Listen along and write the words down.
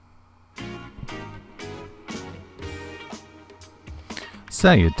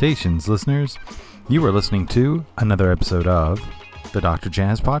Salutations, listeners. You are listening to another episode of the Dr.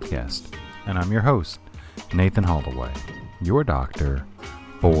 Jazz Podcast, and I'm your host, Nathan Holloway, your doctor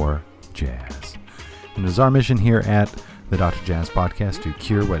for jazz. And it is our mission here at the Dr. Jazz Podcast to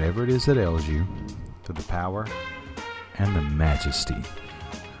cure whatever it is that ails you through the power and the majesty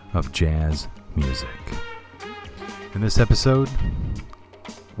of jazz music. In this episode,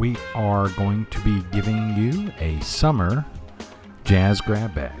 we are going to be giving you a summer jazz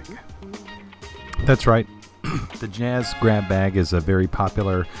grab bag. That's right. The jazz grab bag is a very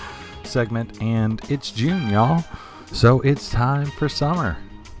popular segment, and it's June, y'all. So it's time for summer.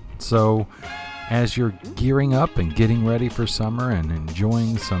 So as you're gearing up and getting ready for summer and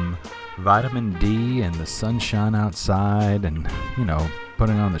enjoying some vitamin D and the sunshine outside and,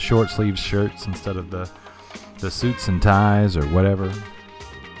 putting on the short sleeve shirts instead of the suits and ties or whatever,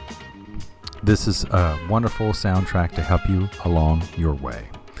 this is a wonderful soundtrack to help you along your way.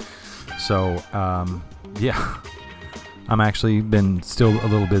 So, I'm actually been still a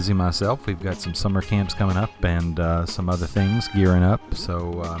little busy myself. We've got some summer camps coming up and some other things gearing up.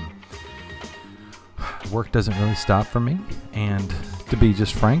 So, work doesn't really stop for me. And to be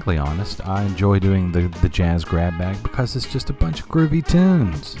just frankly honest, I enjoy doing the jazz grab bag because it's just a bunch of groovy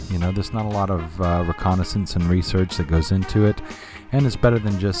tunes. There's not a lot of reconnaissance and research that goes into it. And it's better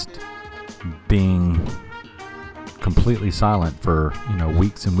than just being completely silent for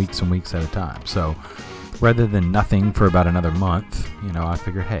weeks and weeks and weeks at a time. So rather than nothing for about another month, I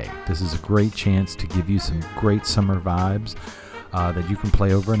figured, hey, this is a great chance to give you some great summer vibes that you can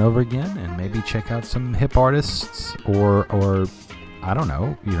play over and over again, and maybe check out some hip artists or I don't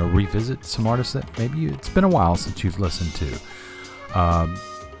know, revisit some artists that maybe it's been a while since you've listened to.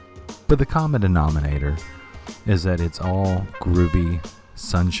 But the common denominator is that it's all groovy,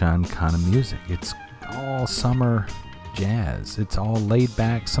 sunshine kind of music. It's all summer jazz. It's all laid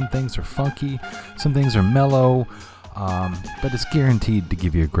back. Some things are funky, some things are mellow, but it's guaranteed to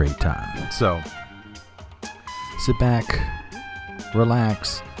give you a great time. So sit back,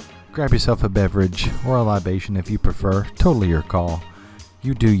 relax, grab yourself a beverage or a libation if you prefer. Totally your call.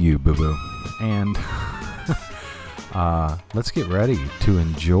 You do you, boo-boo. And let's get ready to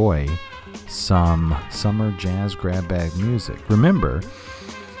enjoy some summer jazz grab bag music. Remember,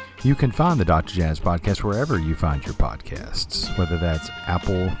 you can find the Dr. Jazz Podcast wherever you find your podcasts, whether that's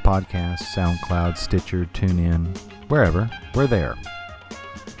Apple Podcasts, SoundCloud, Stitcher, TuneIn, wherever. We're there.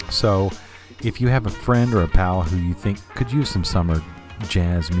 So if you have a friend or a pal who you think could use some summer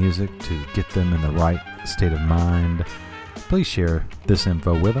jazz music to get them in the right state of mind, please share this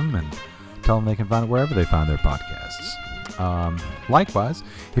info with them and tell them they can find it wherever they find their podcasts. Likewise,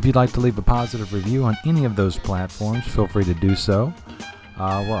 if you'd like to leave a positive review on any of those platforms, feel free to do so.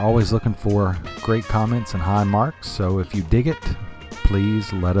 We're always looking for great comments and high marks, so if you dig it,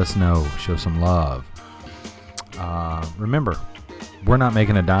 please let us know. Show some love. Remember, we're not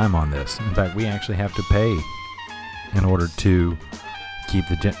making a dime on this. In fact, we actually have to pay in order to keep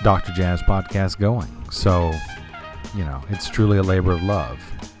the Dr. Jazz Podcast going. So, it's truly a labor of love,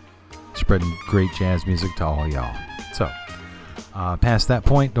 spreading great jazz music to all y'all. So, past that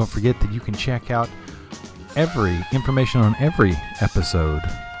point, don't forget that you can check out every information on every episode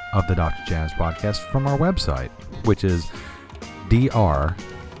of the Dr. Jazz Podcast from our website, which is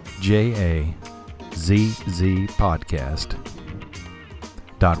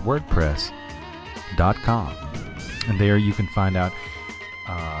drjazzpodcast.wordpress.com, and there you can find out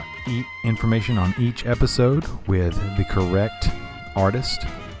information on each episode with the correct artist,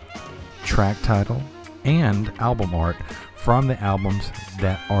 track title, and album art from the albums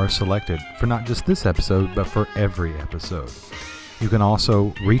that are selected for not just this episode, but for every episode. You can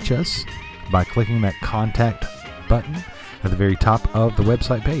also reach us by clicking that contact button at the very top of the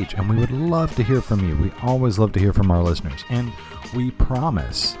website page, and we would love to hear from you. We always love to hear from our listeners, and we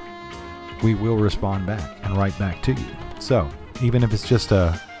promise we will respond back and write back to you. So even if it's just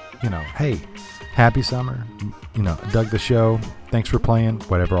hey, happy summer, dug the show, thanks for playing,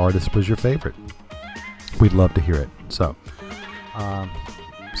 whatever artist was your favorite, we'd love to hear it. So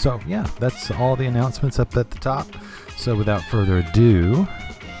that's all the announcements up at the top. So without further ado,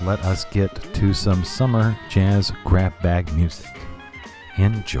 let us get to some summer jazz grab bag music.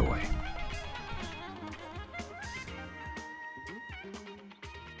 Enjoy.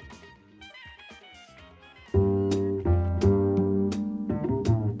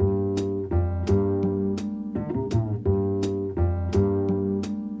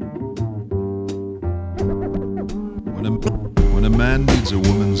 When a man needs a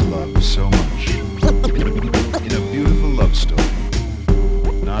woman's love so much, in a beautiful love story,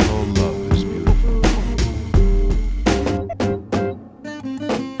 not all love is beautiful.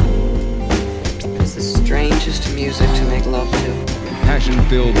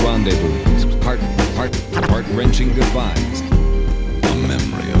 filled rendezvous, heart-wrenching goodbyes. A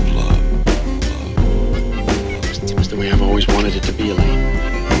memory of love. It was the way I've always wanted it to be, Elaine.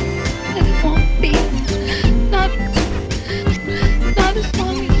 And it won't be. Not as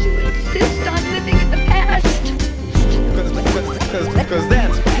long as you insist on living in the past. Because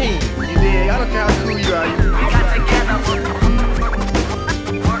that's pain. You dig? I don't care how cool you are. We got together.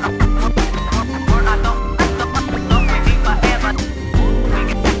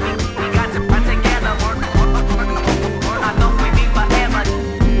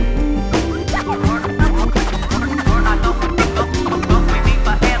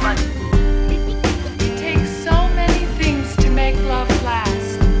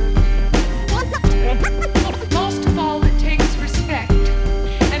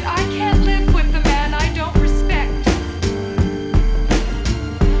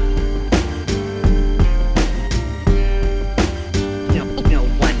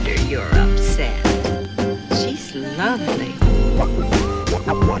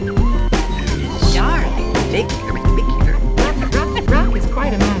 Rock is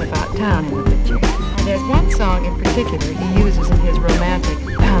quite a man about town in the picture. And there's one song in particular he uses in his romantic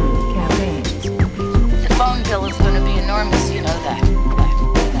campaigns. The phone bill is going to be enormous, you know that.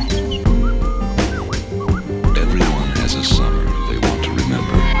 Everyone has a summer they want to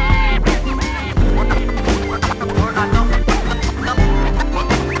remember.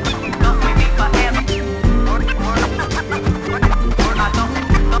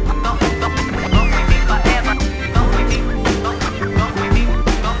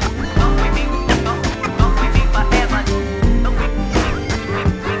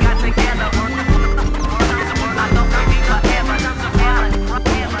 Forever.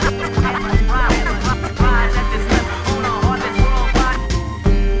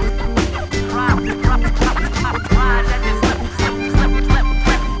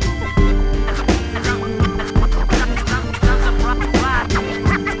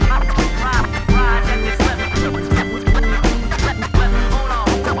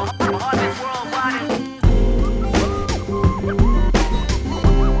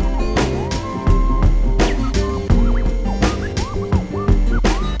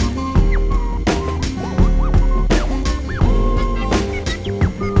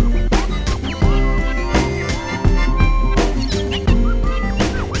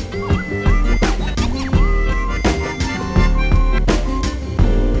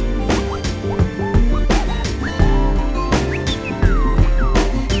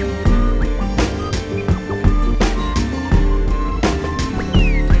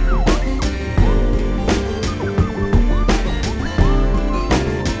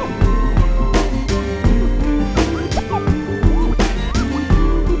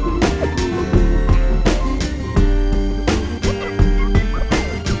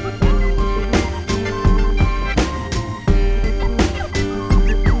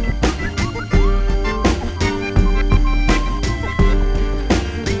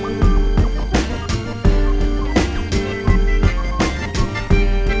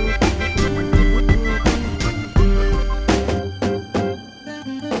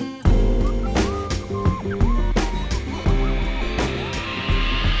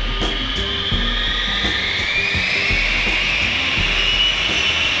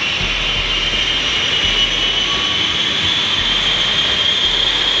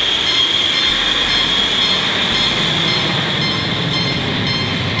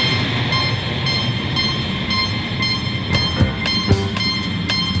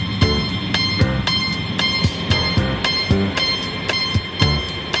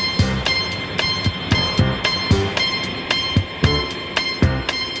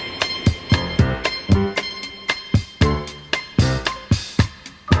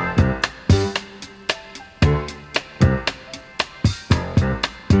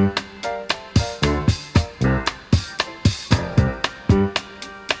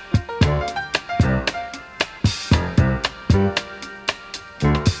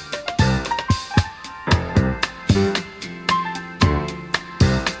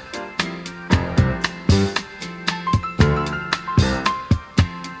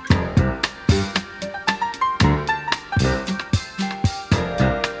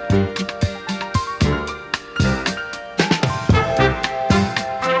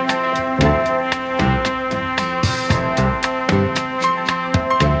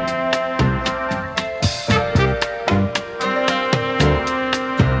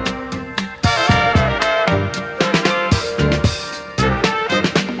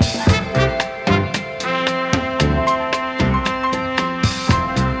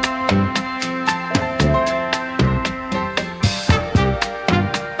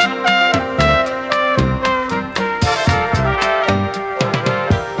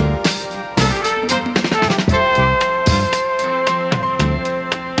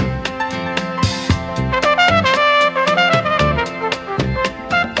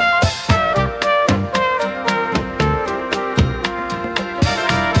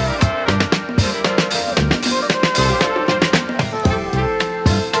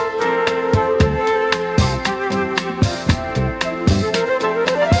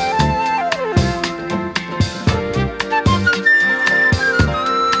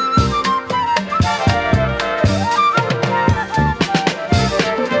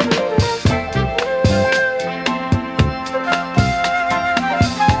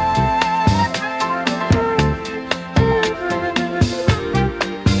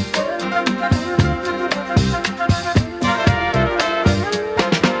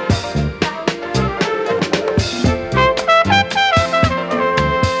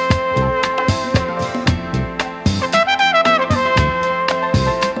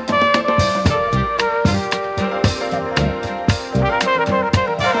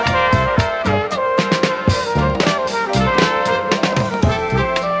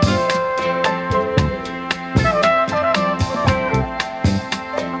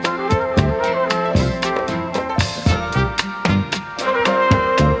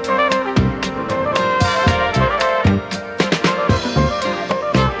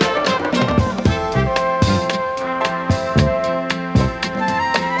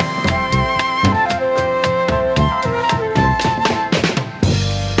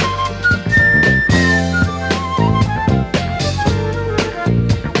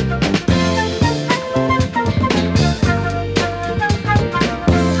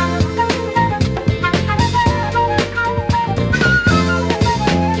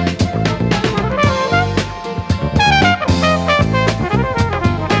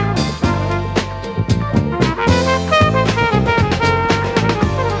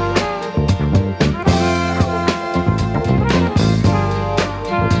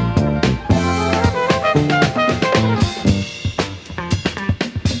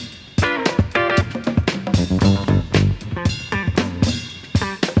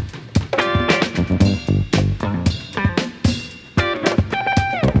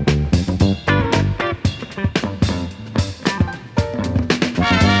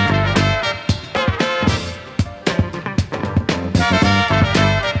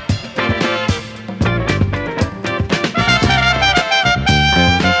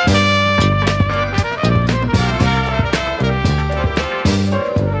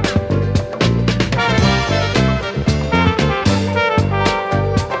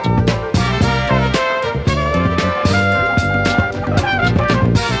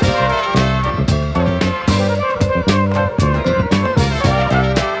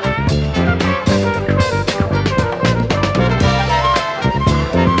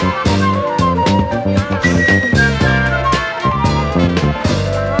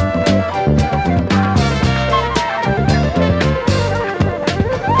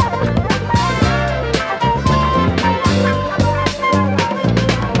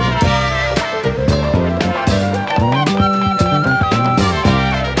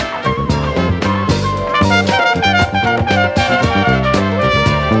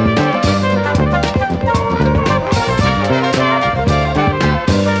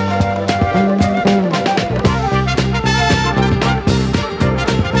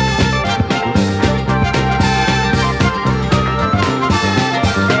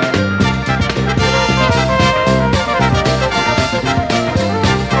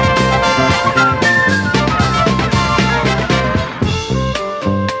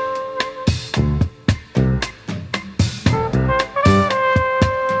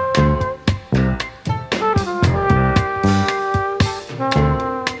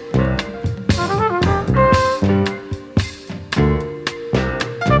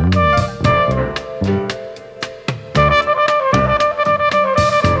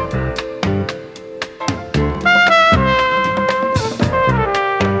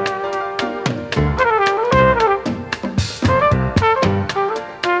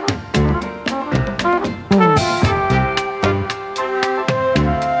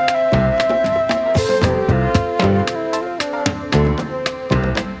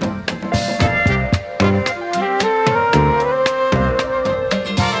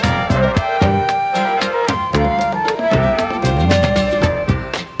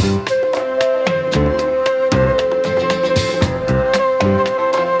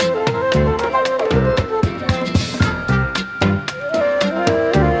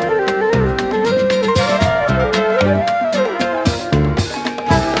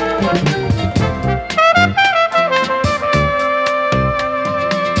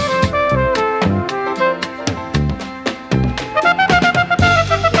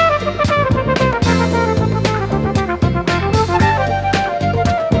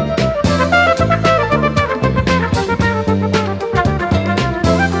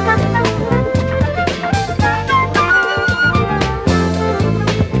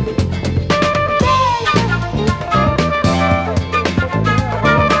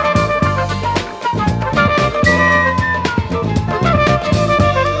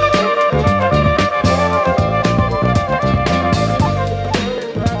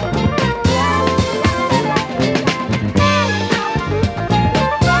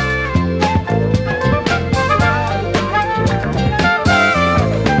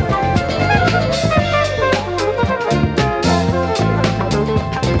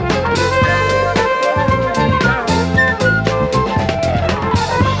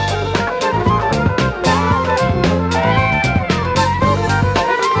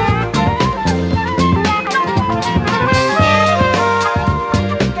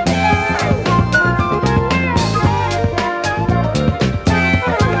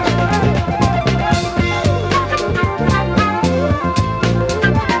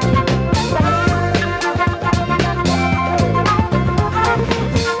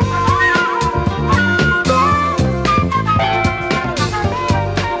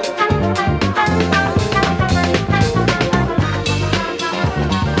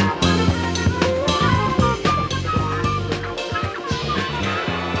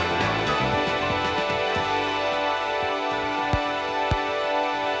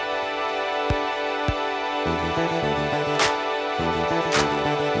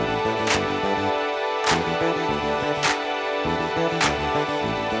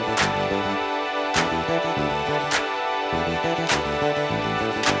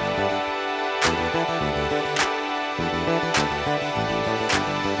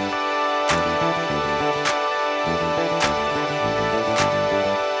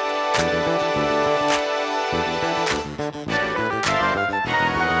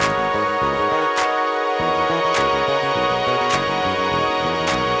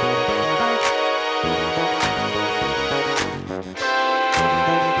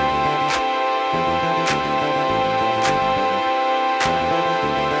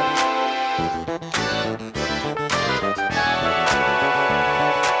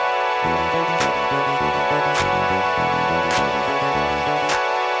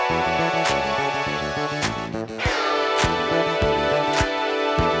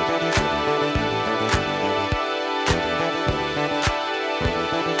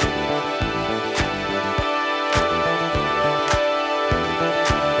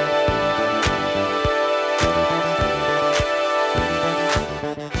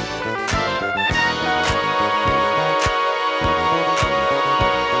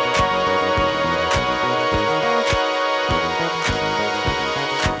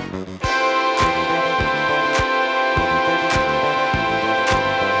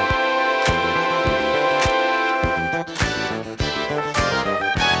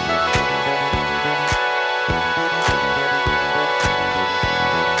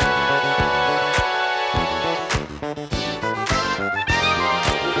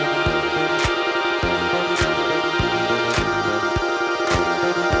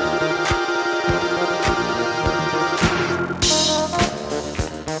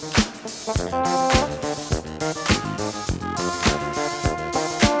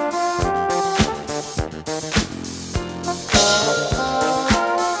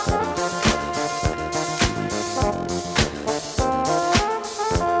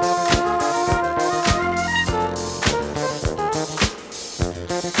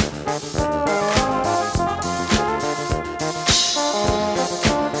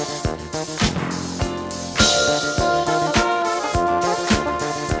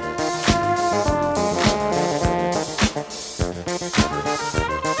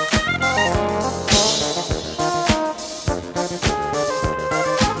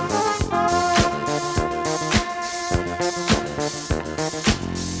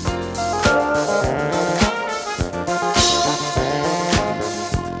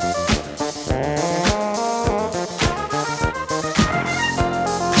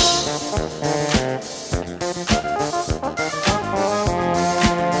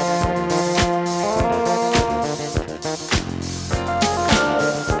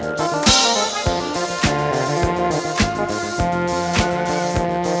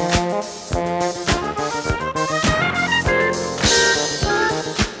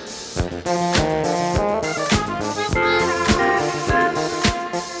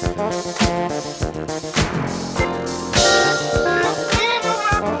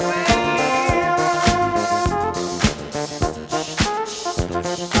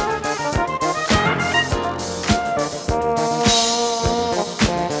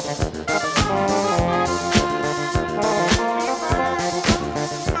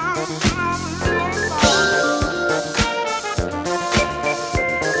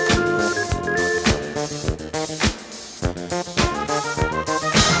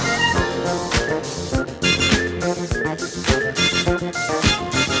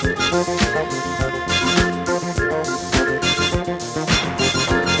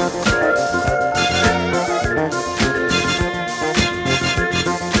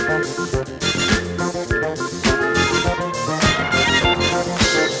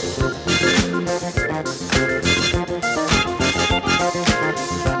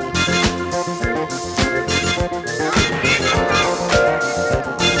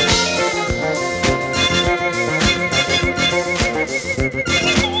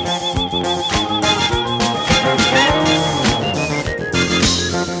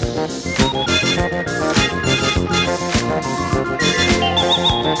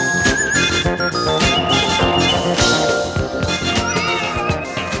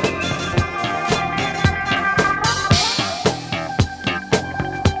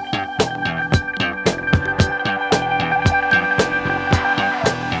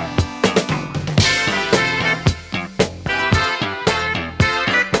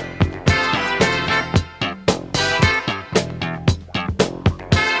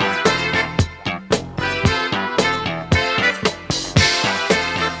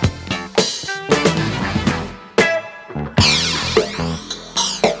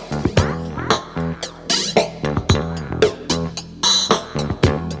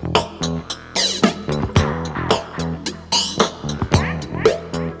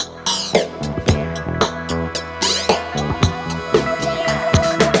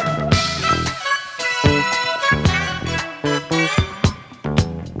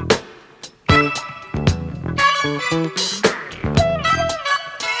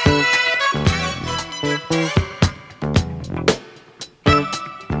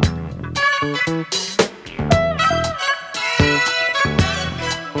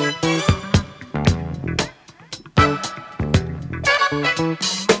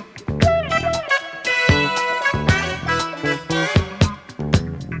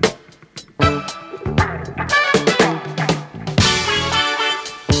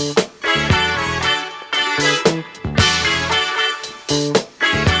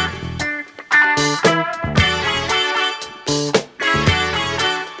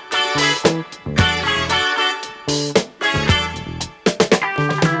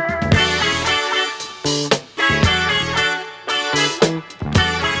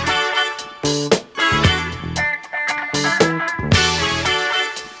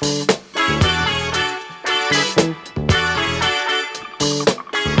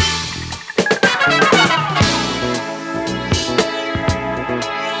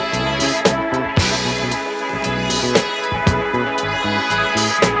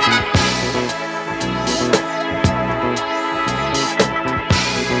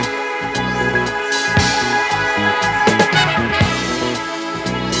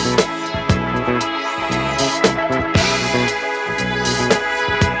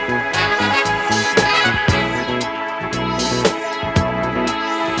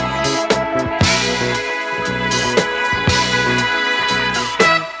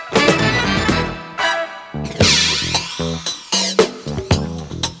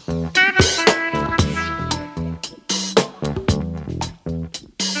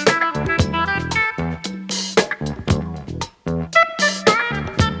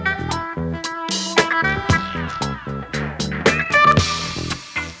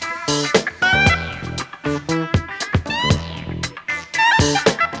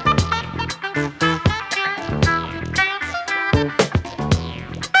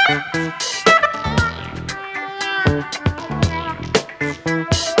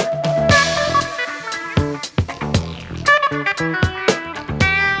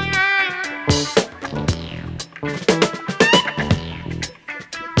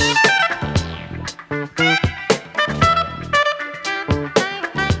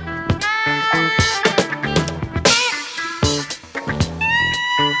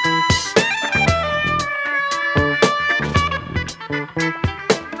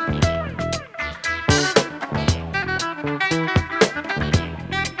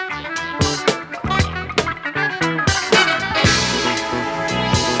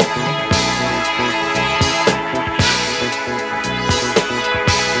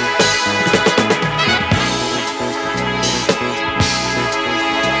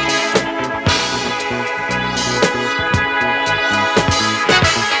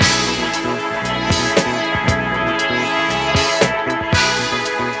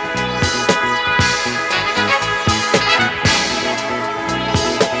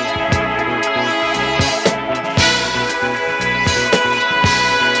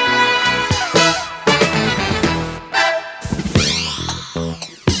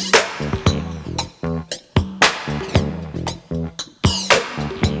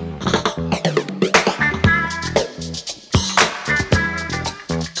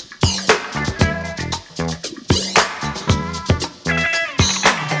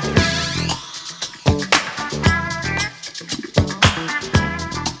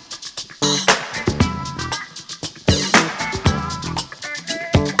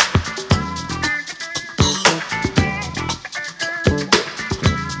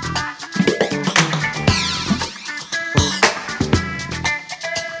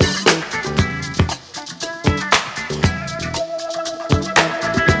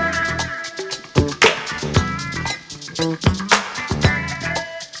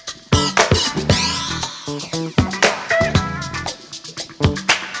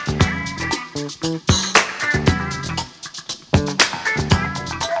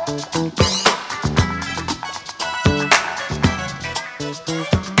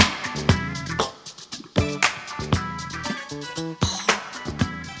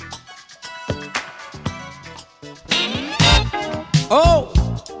 Oh,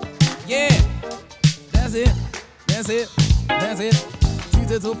 yeah, that's it, that's it, that's it.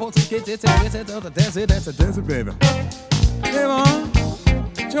 That's it, baby. Hey, Mom,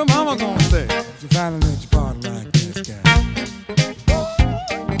 what your mama gonna say? She finally let you party like this guy.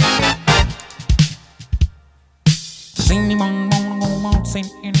 Does anyone wanna go waltzing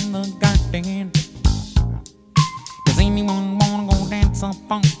in the garden? Does anyone wanna go dance up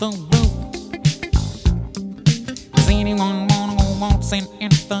on the roof? Does anyone wanna go waltzing in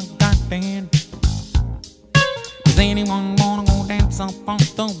the garden? Does anyone wanna go dance up on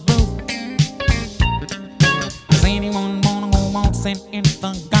the roof? Does anyone wanna go waltzing in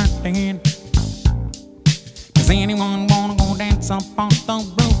the garden? anyone wanna go dance up on the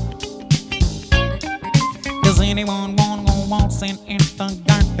roof? Does anyone wanna go waltzing in the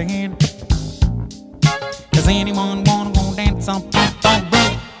garden? Does anyone wanna go dance up on the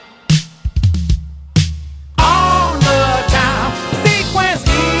roof? On the time, sequence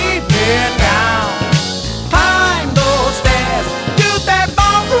get down. Climb those stairs, do that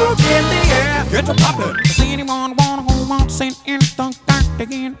ballroom in the air. Get to poppin'. Does anyone wanna go waltzing in the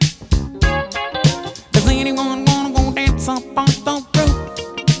garden? Does anyone wanna go dance up on the roof?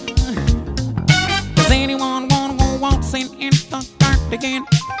 Does anyone wanna go waltzing in the garden?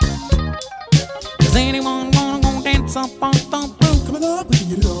 Does anyone wanna go dance up on the roof? Coming up, we can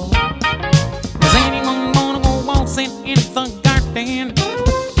get it on. Does anyone wanna go waltzing in the garden?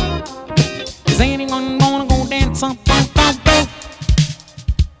 Does anyone wanna go dance up on the roof?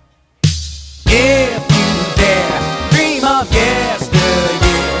 If you dare, dream of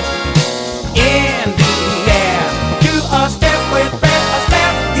yesteryear. In the air, do a step with Fred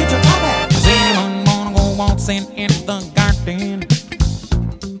Astaire. Get your top hat. Does anyone wanna go waltzing in the garden?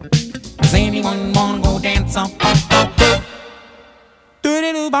 Does anyone wanna go dance up on the roof?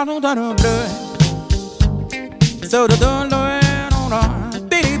 Do-do-do-ba-do-da-do-do. So-do-do-do-do-do.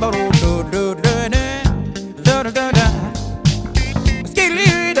 Be-do-do-do-do-do. Do-do-do-do.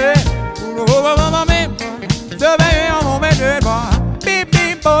 Skidly-do.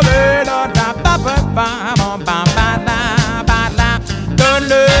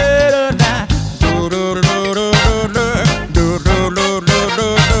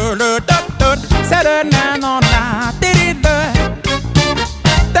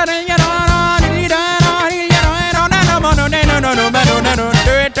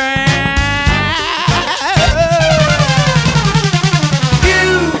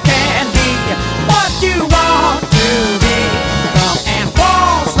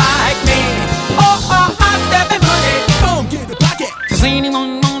 Does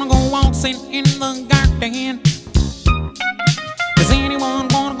anyone wanna go waltzing in the garden? Does anyone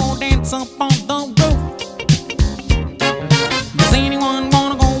wanna go dance up on the roof? Does anyone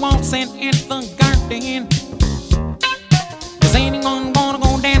wanna go waltzing in the garden? Does anyone wanna go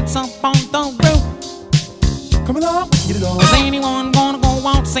dance up on the roof? Come along, get it on. Does anyone wanna go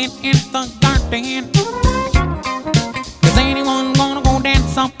waltzing in the garden? Does anyone wanna go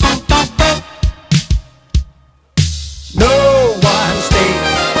dance up on the roof? No one stays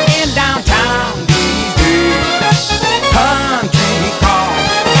in downtown these days. Country call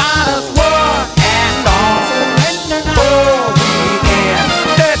got us one and all. Oh, weekend,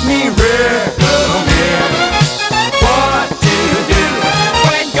 let me recommend what to do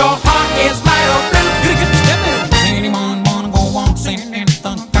when your heart is light or blue. Does anyone wanna go waltzing in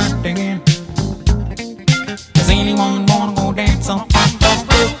the garden? Does anyone wanna go dance on the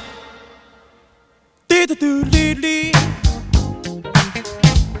roof? Do-do-do-do-do.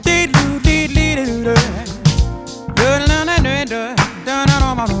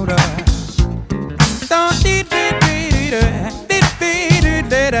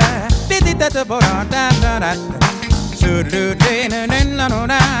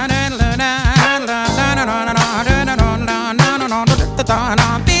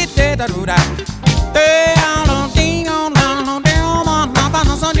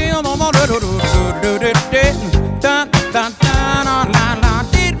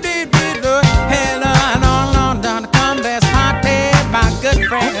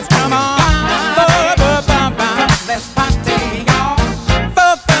 Friends, come on, let's party, y'all.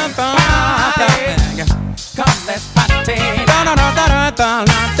 Come, let's party.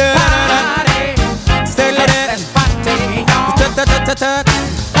 Let's party, y'all.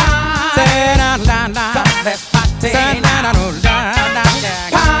 Let's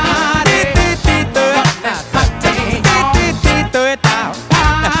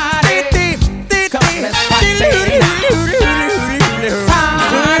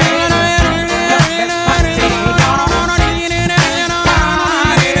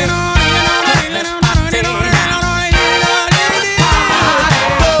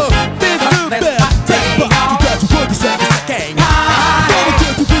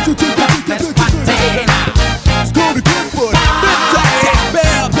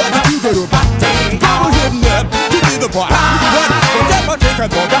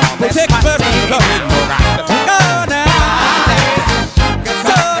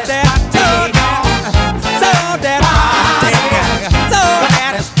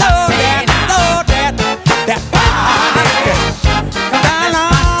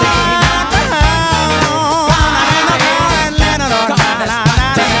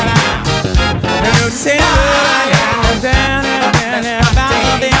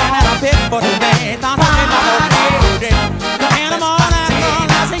for today.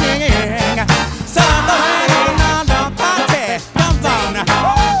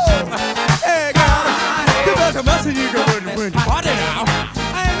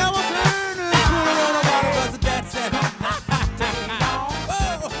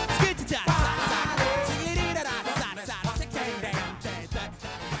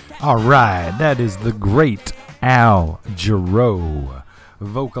 All right, that is the great Al Jarreau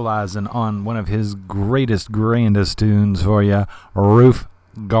vocalizing on one of his greatest, grandest tunes for you, Roof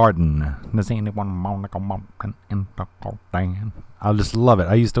Garden. Does anyone want to come up in the garden? I just love it.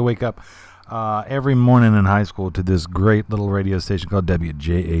 I used to wake up every morning in high school to this great little radio station called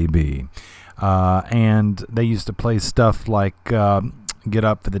WJAB. And they used to play stuff like Get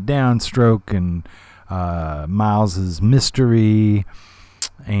Up for the Downstroke and Miles's Mystery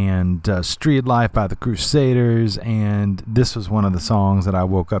and Street Life by the Crusaders, and this was one of the songs that I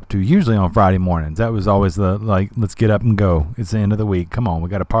woke up to usually on Friday mornings. That was always the, like, let's get up and go. It's the end of the week. Come on, we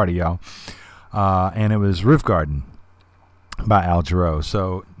got a party, y'all. And it was Roof Garden by Al Jarreau.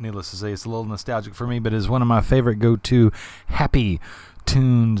 So needless to say, it's a little nostalgic for me, but it's one of my favorite go-to happy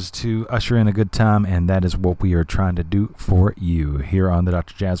tunes to usher in a good time, and that is what we are trying to do for you here on the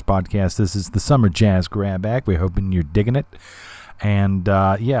Dr. Jazz Podcast. This is the Summer Jazz Grab Bag. We're hoping you're digging it. And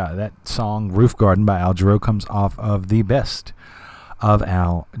that song, Roof Garden by Al Jarreau, comes off of the Best of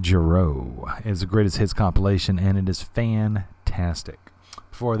Al Jarreau. It's the Greatest Hits compilation, and it is fantastic.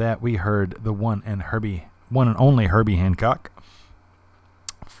 Before that, we heard the one and only Herbie Hancock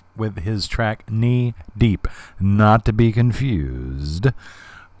with his track Knee Deep, not to be confused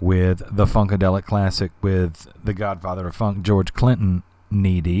with the Funkadelic classic with the Godfather of Funk, George Clinton,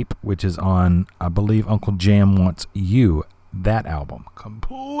 Knee Deep, which is on, I believe, Uncle Jam Wants You. That album,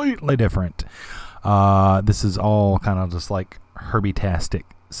 completely different. This is all kind of just like Herbie-tastic,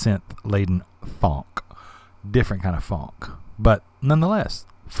 synth-laden funk. Different kind of funk. But nonetheless,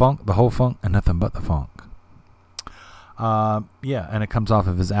 funk, the whole funk, and nothing but the funk. And it comes off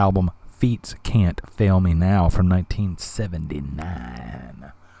of his album Feet Can't Fail Me Now from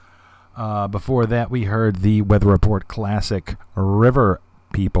 1979. Before that, we heard the Weather Report classic River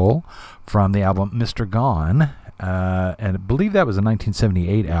People from the album Mr. Gone. And I believe that was a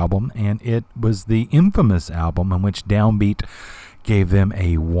 1978 album, and it was the infamous album in which Downbeat gave them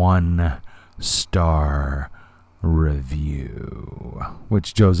a 1-star review,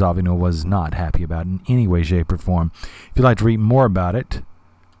 which Joe Zavino was not happy about in any way, shape, or form. If you'd like to read more about it,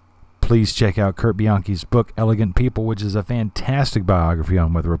 please check out Kurt Bianchi's book, Elegant People, which is a fantastic biography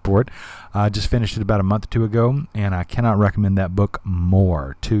on Weather Report. I just finished it about a month or two ago, and I cannot recommend that book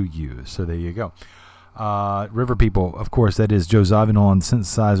more to you. So there you go. River People, of course, that is Joe Zavino on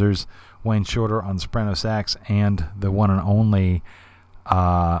synthesizers, Wayne Shorter on soprano sax, and the one and only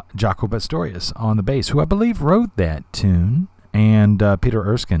Jaco Pastorius on the bass, who I believe wrote that tune, and Peter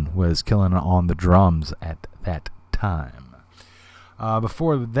Erskine was killing it on the drums at that time.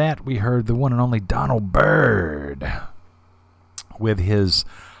 Before that, we heard the one and only Donald Byrd with his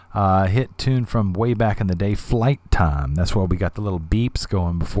hit tune from way back in the day, Flight Time. That's why we got the little beeps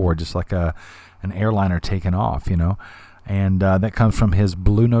going before, just like an airliner taking off, you know. And that comes from his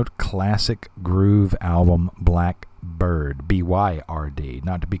Blue Note classic groove album, Blackbird, B-Y-R-D,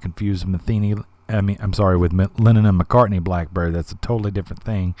 not to be confused with with Lennon and McCartney Blackbird. That's a totally different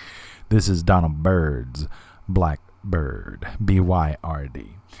thing. This is Donald Byrd's Blackbird,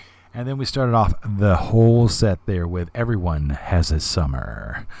 B-Y-R-D. And then we started off the whole set there with Everyone Has a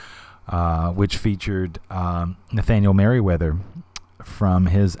Summer, which featured Nathaniel Merriweather from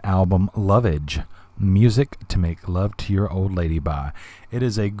his album Lovage, Music to Make Love to Your Old Lady by. It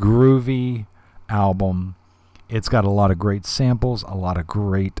is a groovy album. It's got a lot of great samples, a lot of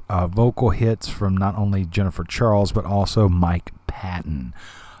great vocal hits from not only Jennifer Charles, but also Mike Patton.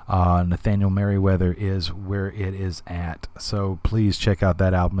 Nathaniel Merriweather is where it is at. So please check out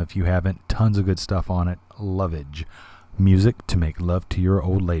that album if you haven't. Tons of good stuff on it. Lovage, Music to Make Love to Your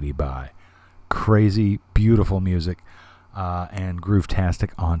Old Lady by. Crazy, beautiful music. And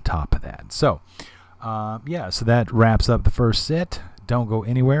groove-tastic on top of that. So, so that wraps up the first set. Don't go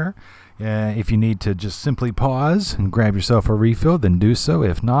anywhere. If you need to just simply pause and grab yourself a refill, then do so.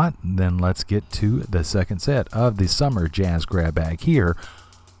 If not, then let's get to the second set of the Summer Jazz Grab Bag here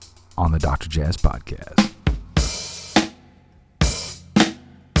on the Dr. Jazz Podcast.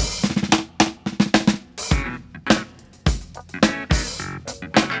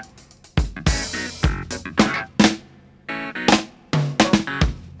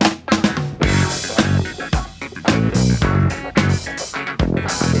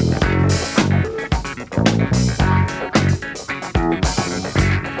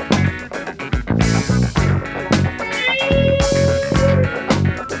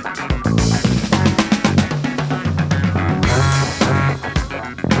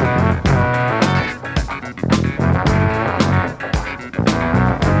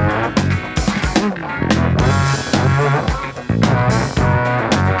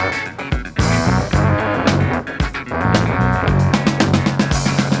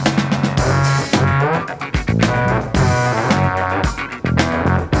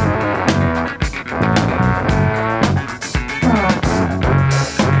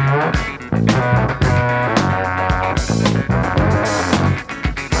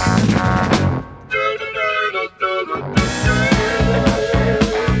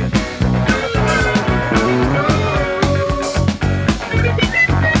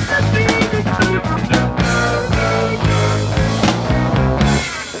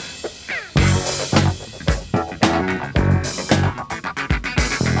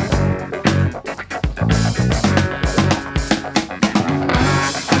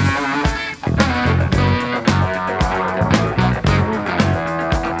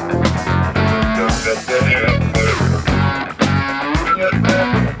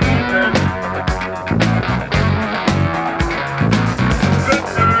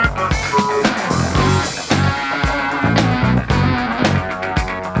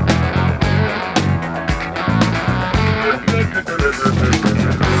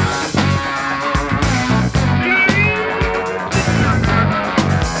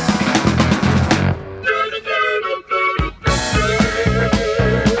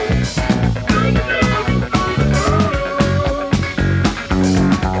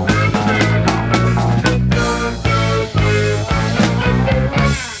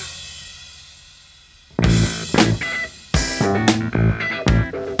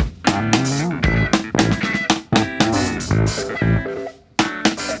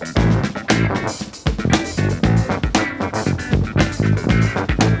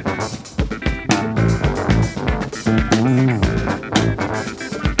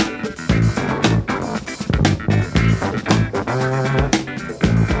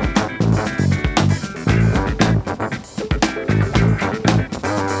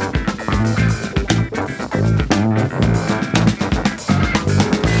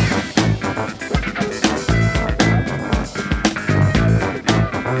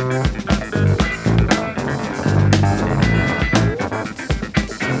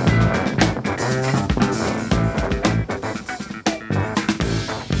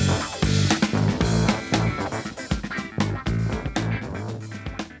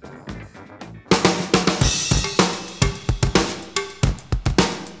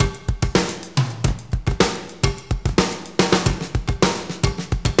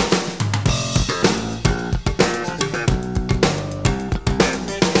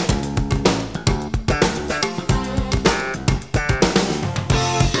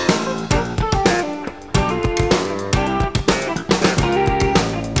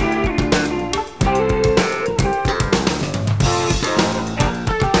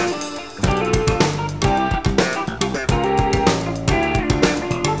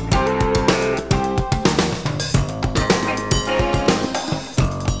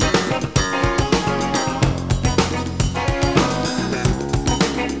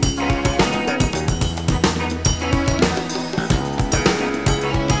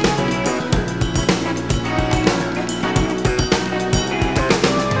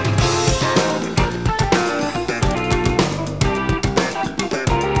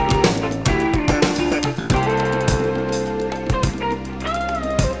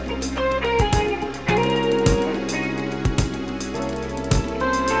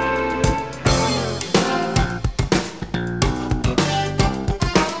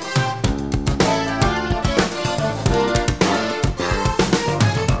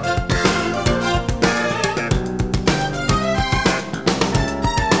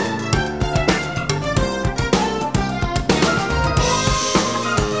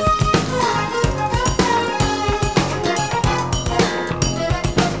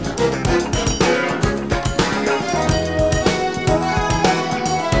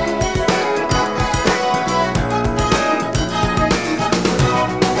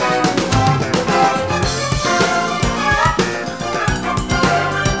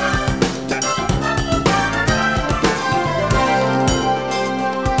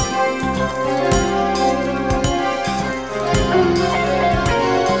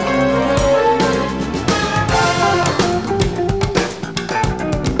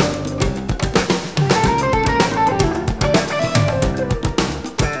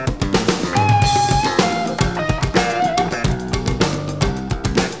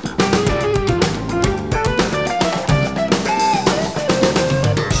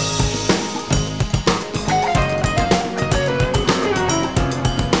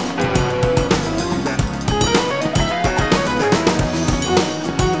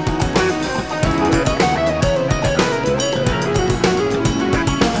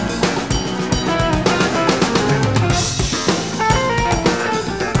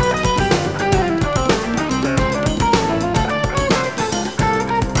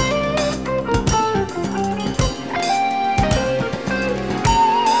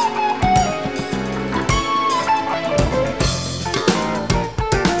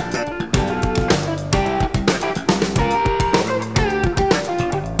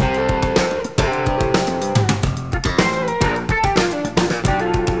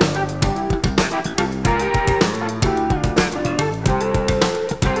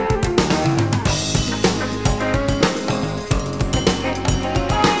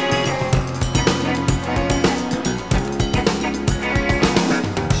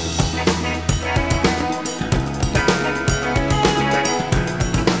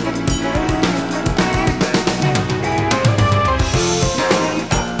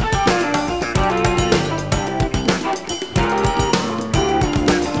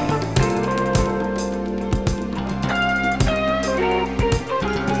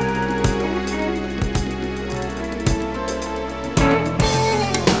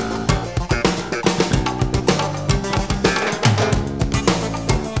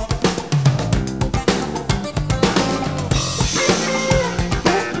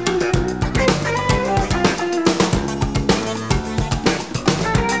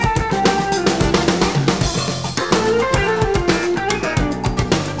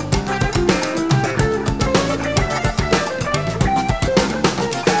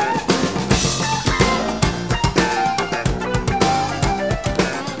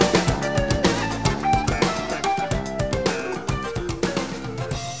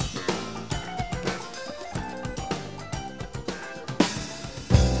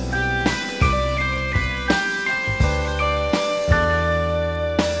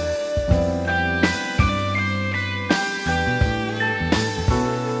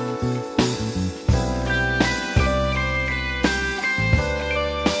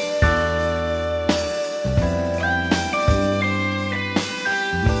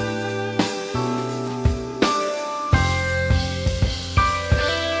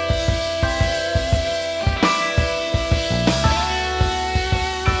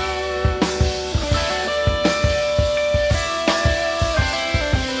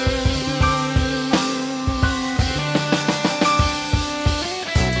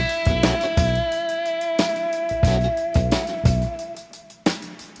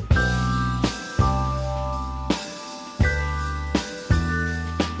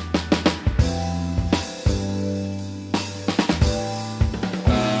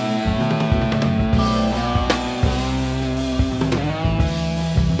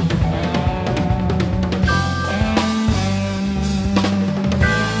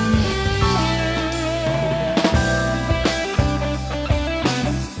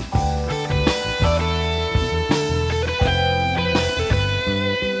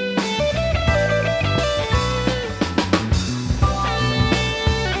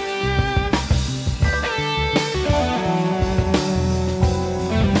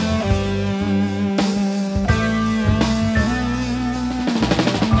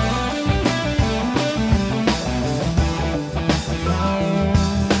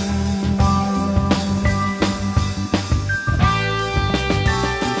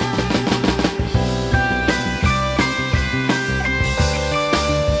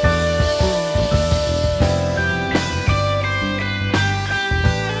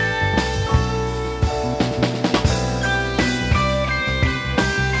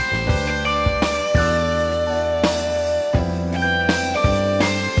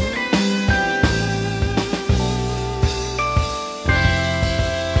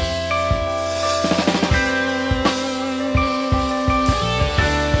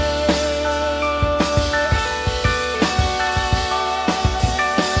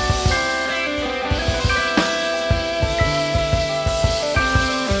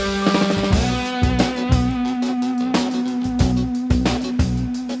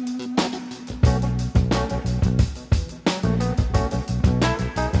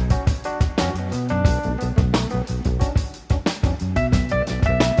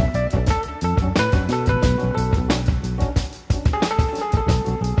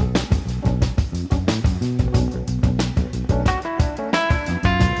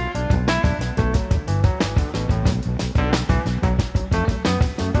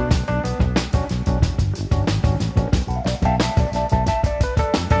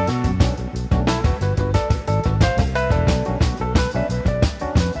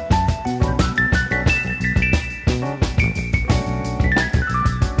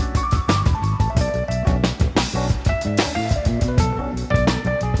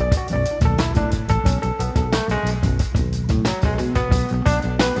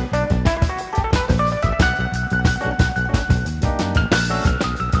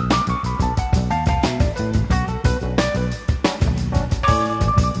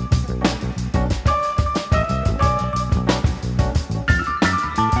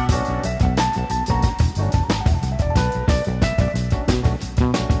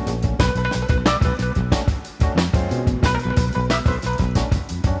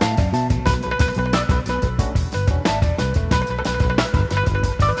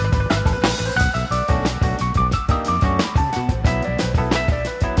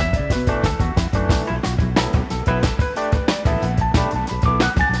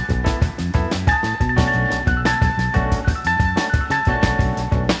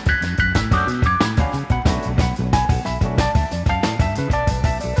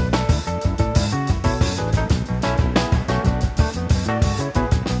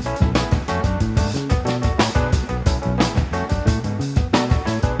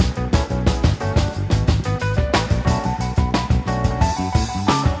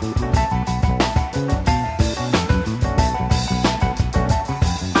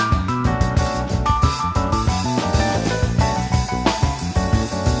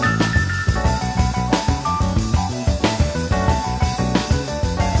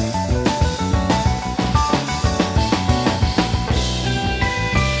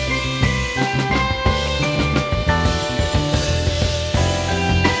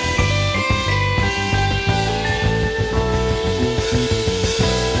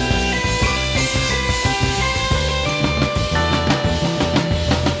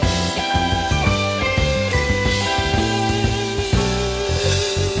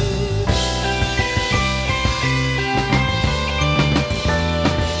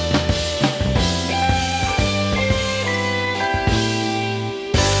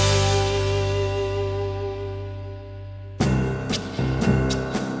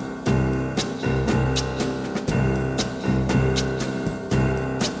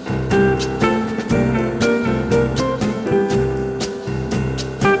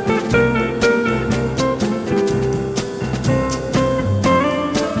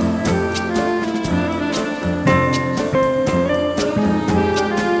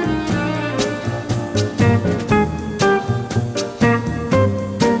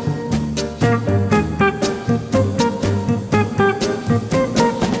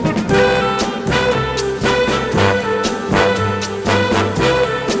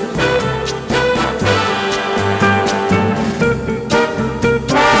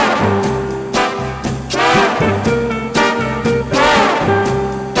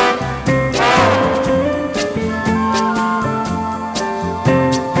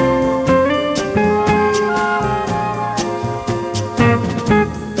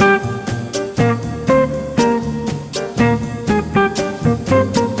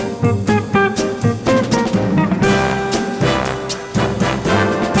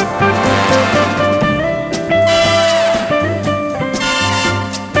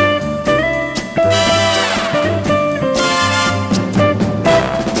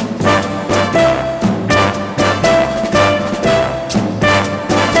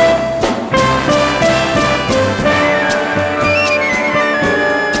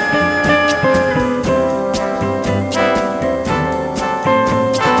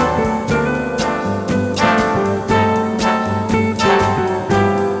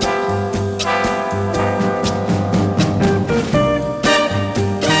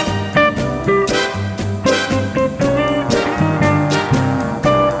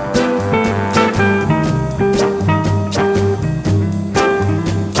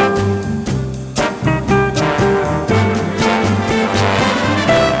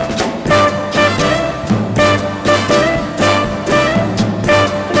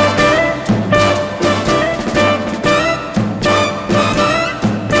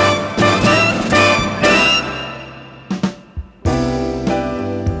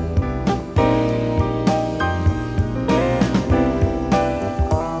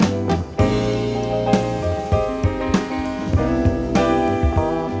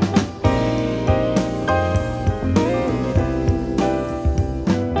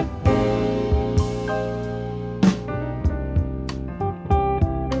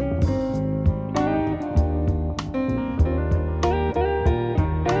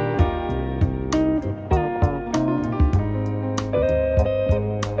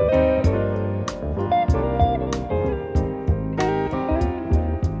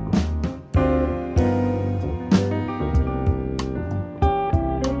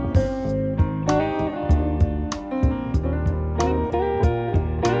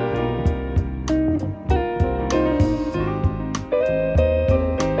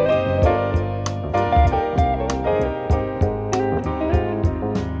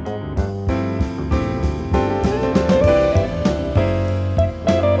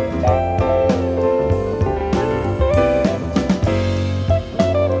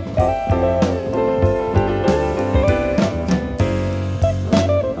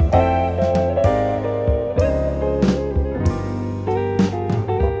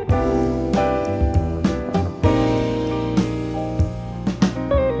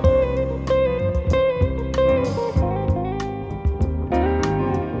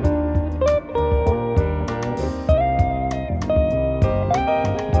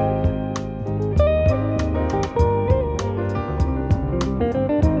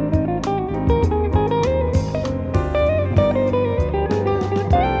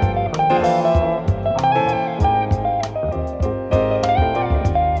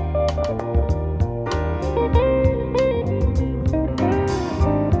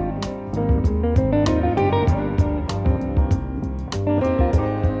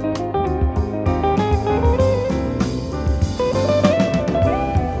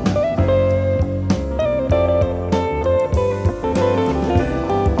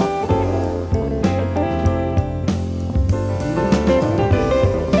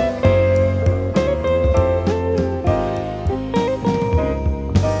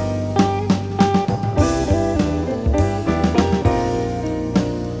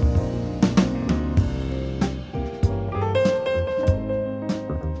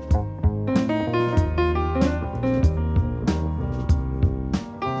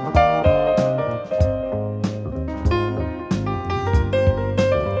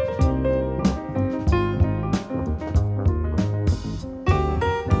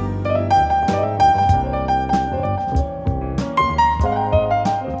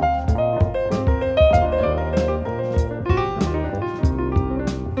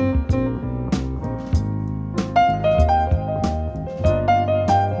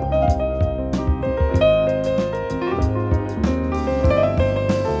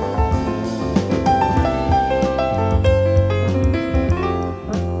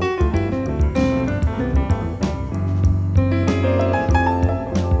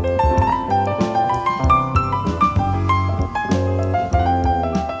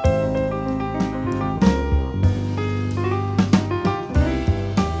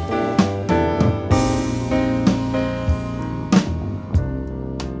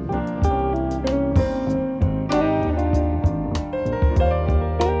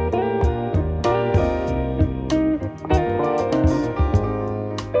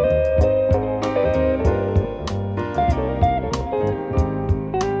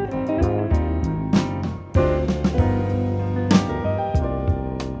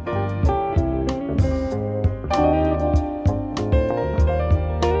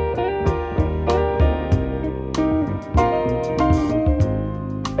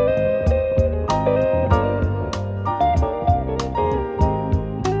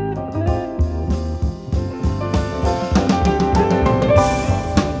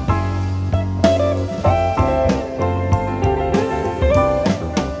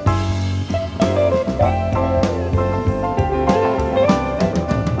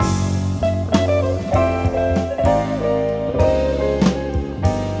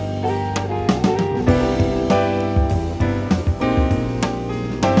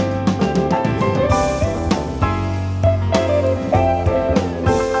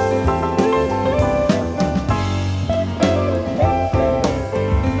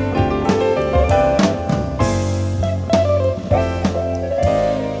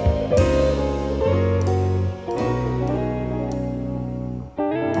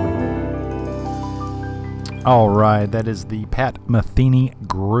 All right, that is the Pat Metheny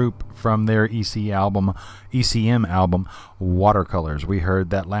Group from their ECM album, Watercolors. We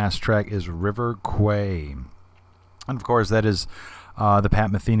heard that last track is River Quay. And of course, that is the Pat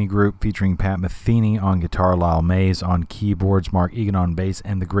Metheny Group featuring Pat Metheny on guitar, Lyle Mays on keyboards, Mark Egan on bass,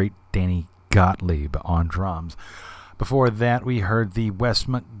 and the great Danny Gottlieb on drums. Before that, we heard the Wes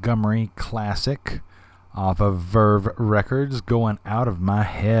Montgomery classic off of Verve Records, Going Out of My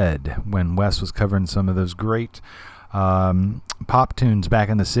Head, when Wes was covering some of those great pop tunes back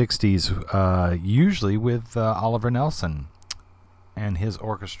in the 60s, usually with Oliver Nelson and his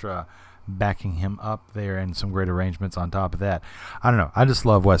orchestra backing him up there, and some great arrangements on top of that. I don't know. I just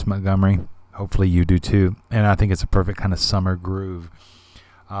love Wes Montgomery. Hopefully you do too. And I think it's a perfect kind of summer groove.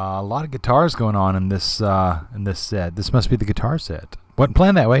 A lot of guitars going on in this set. This must be the guitar set. Wasn't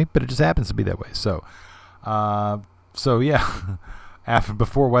planned that way, but it just happens to be that way. So yeah.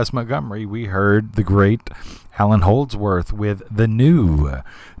 Before Wes Montgomery, we heard the great Alan Holdsworth with the new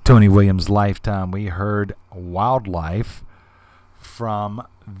Tony Williams Lifetime. We heard Wildlife from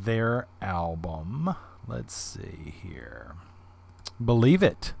their album. Let's see here. Believe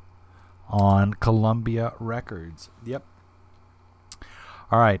It on Columbia Records. Yep.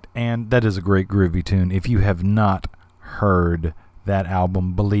 All right, and that is a great groovy tune. If you have not heard that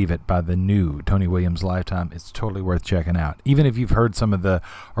album, Believe It, by the new Tony Williams Lifetime, it's totally worth checking out. Even if you've heard some of the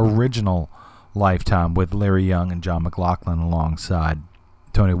original Lifetime with Larry Young and John McLaughlin alongside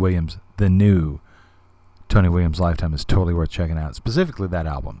Tony Williams, the new Tony Williams Lifetime is totally worth checking out. Specifically that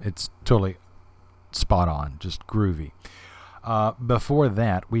album. It's totally spot on, just groovy. Before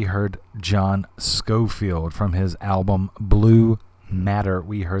that, we heard John Scofield from his album Blue Matter.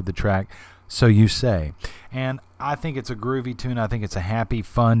 We heard the track So You Say. And I think it's a groovy tune. I think it's a happy,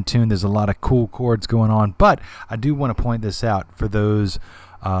 fun tune. There's a lot of cool chords going on. But I do want to point this out for those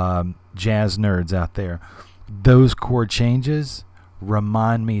jazz nerds out there. Those chord changes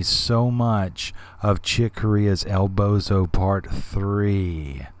remind me so much of Chick Corea's El Bozo Part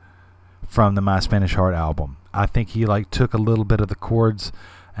 3 from the My Spanish Heart album. I think he took a little bit of the chords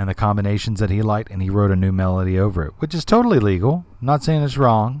and the combinations that he liked, and he wrote a new melody over it, which is totally legal. I'm not saying it's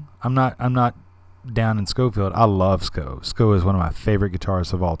wrong. I'm not down in Scofield. I love Sco. Sco is one of my favorite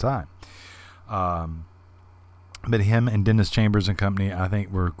guitarists of all time. But him and Dennis Chambers and company, I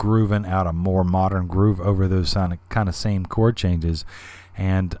think, were grooving out a more modern groove over those kind of same chord changes.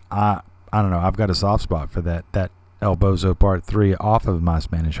 And I don't know, I've got a soft spot for that El Bozo Part 3 off of My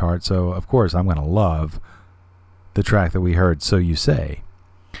Spanish Heart. So, of course, I'm going to love the track that we heard, So You Say,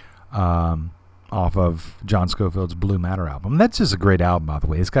 off of John Scofield's Blue Matter album. That's just a great album, by the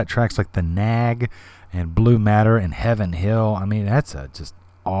way. It's got tracks like The Nag and Blue Matter and Heaven Hill. I mean, that's a just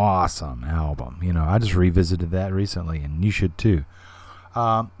awesome album. You know, I just revisited that recently, and you should too.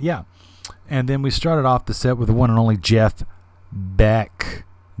 Yeah. And then we started off the set with the one and only Jeff Beck.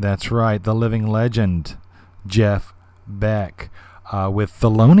 That's right, the living legend, Jeff Beck, with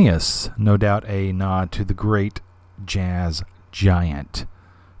Thelonious, no doubt a nod to the great jazz giant,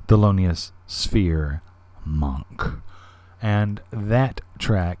 Thelonious Sphere Monk. And that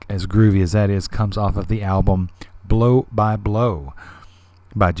track, as groovy as that is, comes off of the album Blow by Blow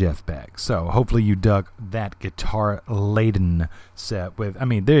by Jeff Beck. So hopefully you dug that guitar-laden set with, I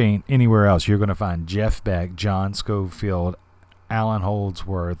mean, there ain't anywhere else you're going to find Jeff Beck, John Scofield, Alan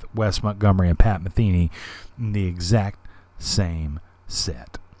Holdsworth, Wes Montgomery, and Pat Metheny in the exact same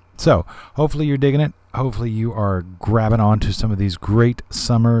set. So hopefully you're digging it. Hopefully you are grabbing onto some of these great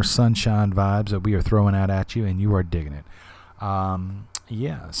summer sunshine vibes that we are throwing out at you, and you are digging it.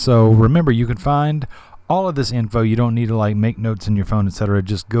 Yeah, so remember, you can find all of this info. You don't need to make notes in your phone, etc.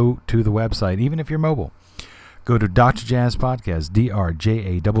 Just go to the website, even if you're mobile. Go to Dr. Jazz Podcast,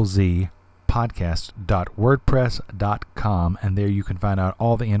 DRJAZZ podcast.wordpress.com, and there you can find out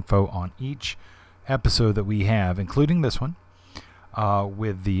all the info on each episode that we have, including this one,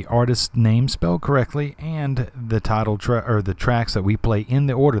 with the artist name spelled correctly and the title or the tracks that we play in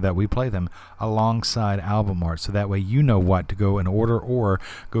the order that we play them alongside album art, so that way you know what to go in order or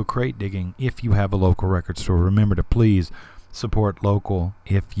go crate digging if you have a local record store. Remember to please support local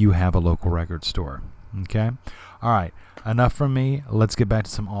if you have a local record store. Okay? All right. Enough from me. Let's get back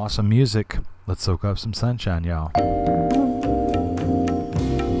to some awesome music. Let's soak up some sunshine, y'all.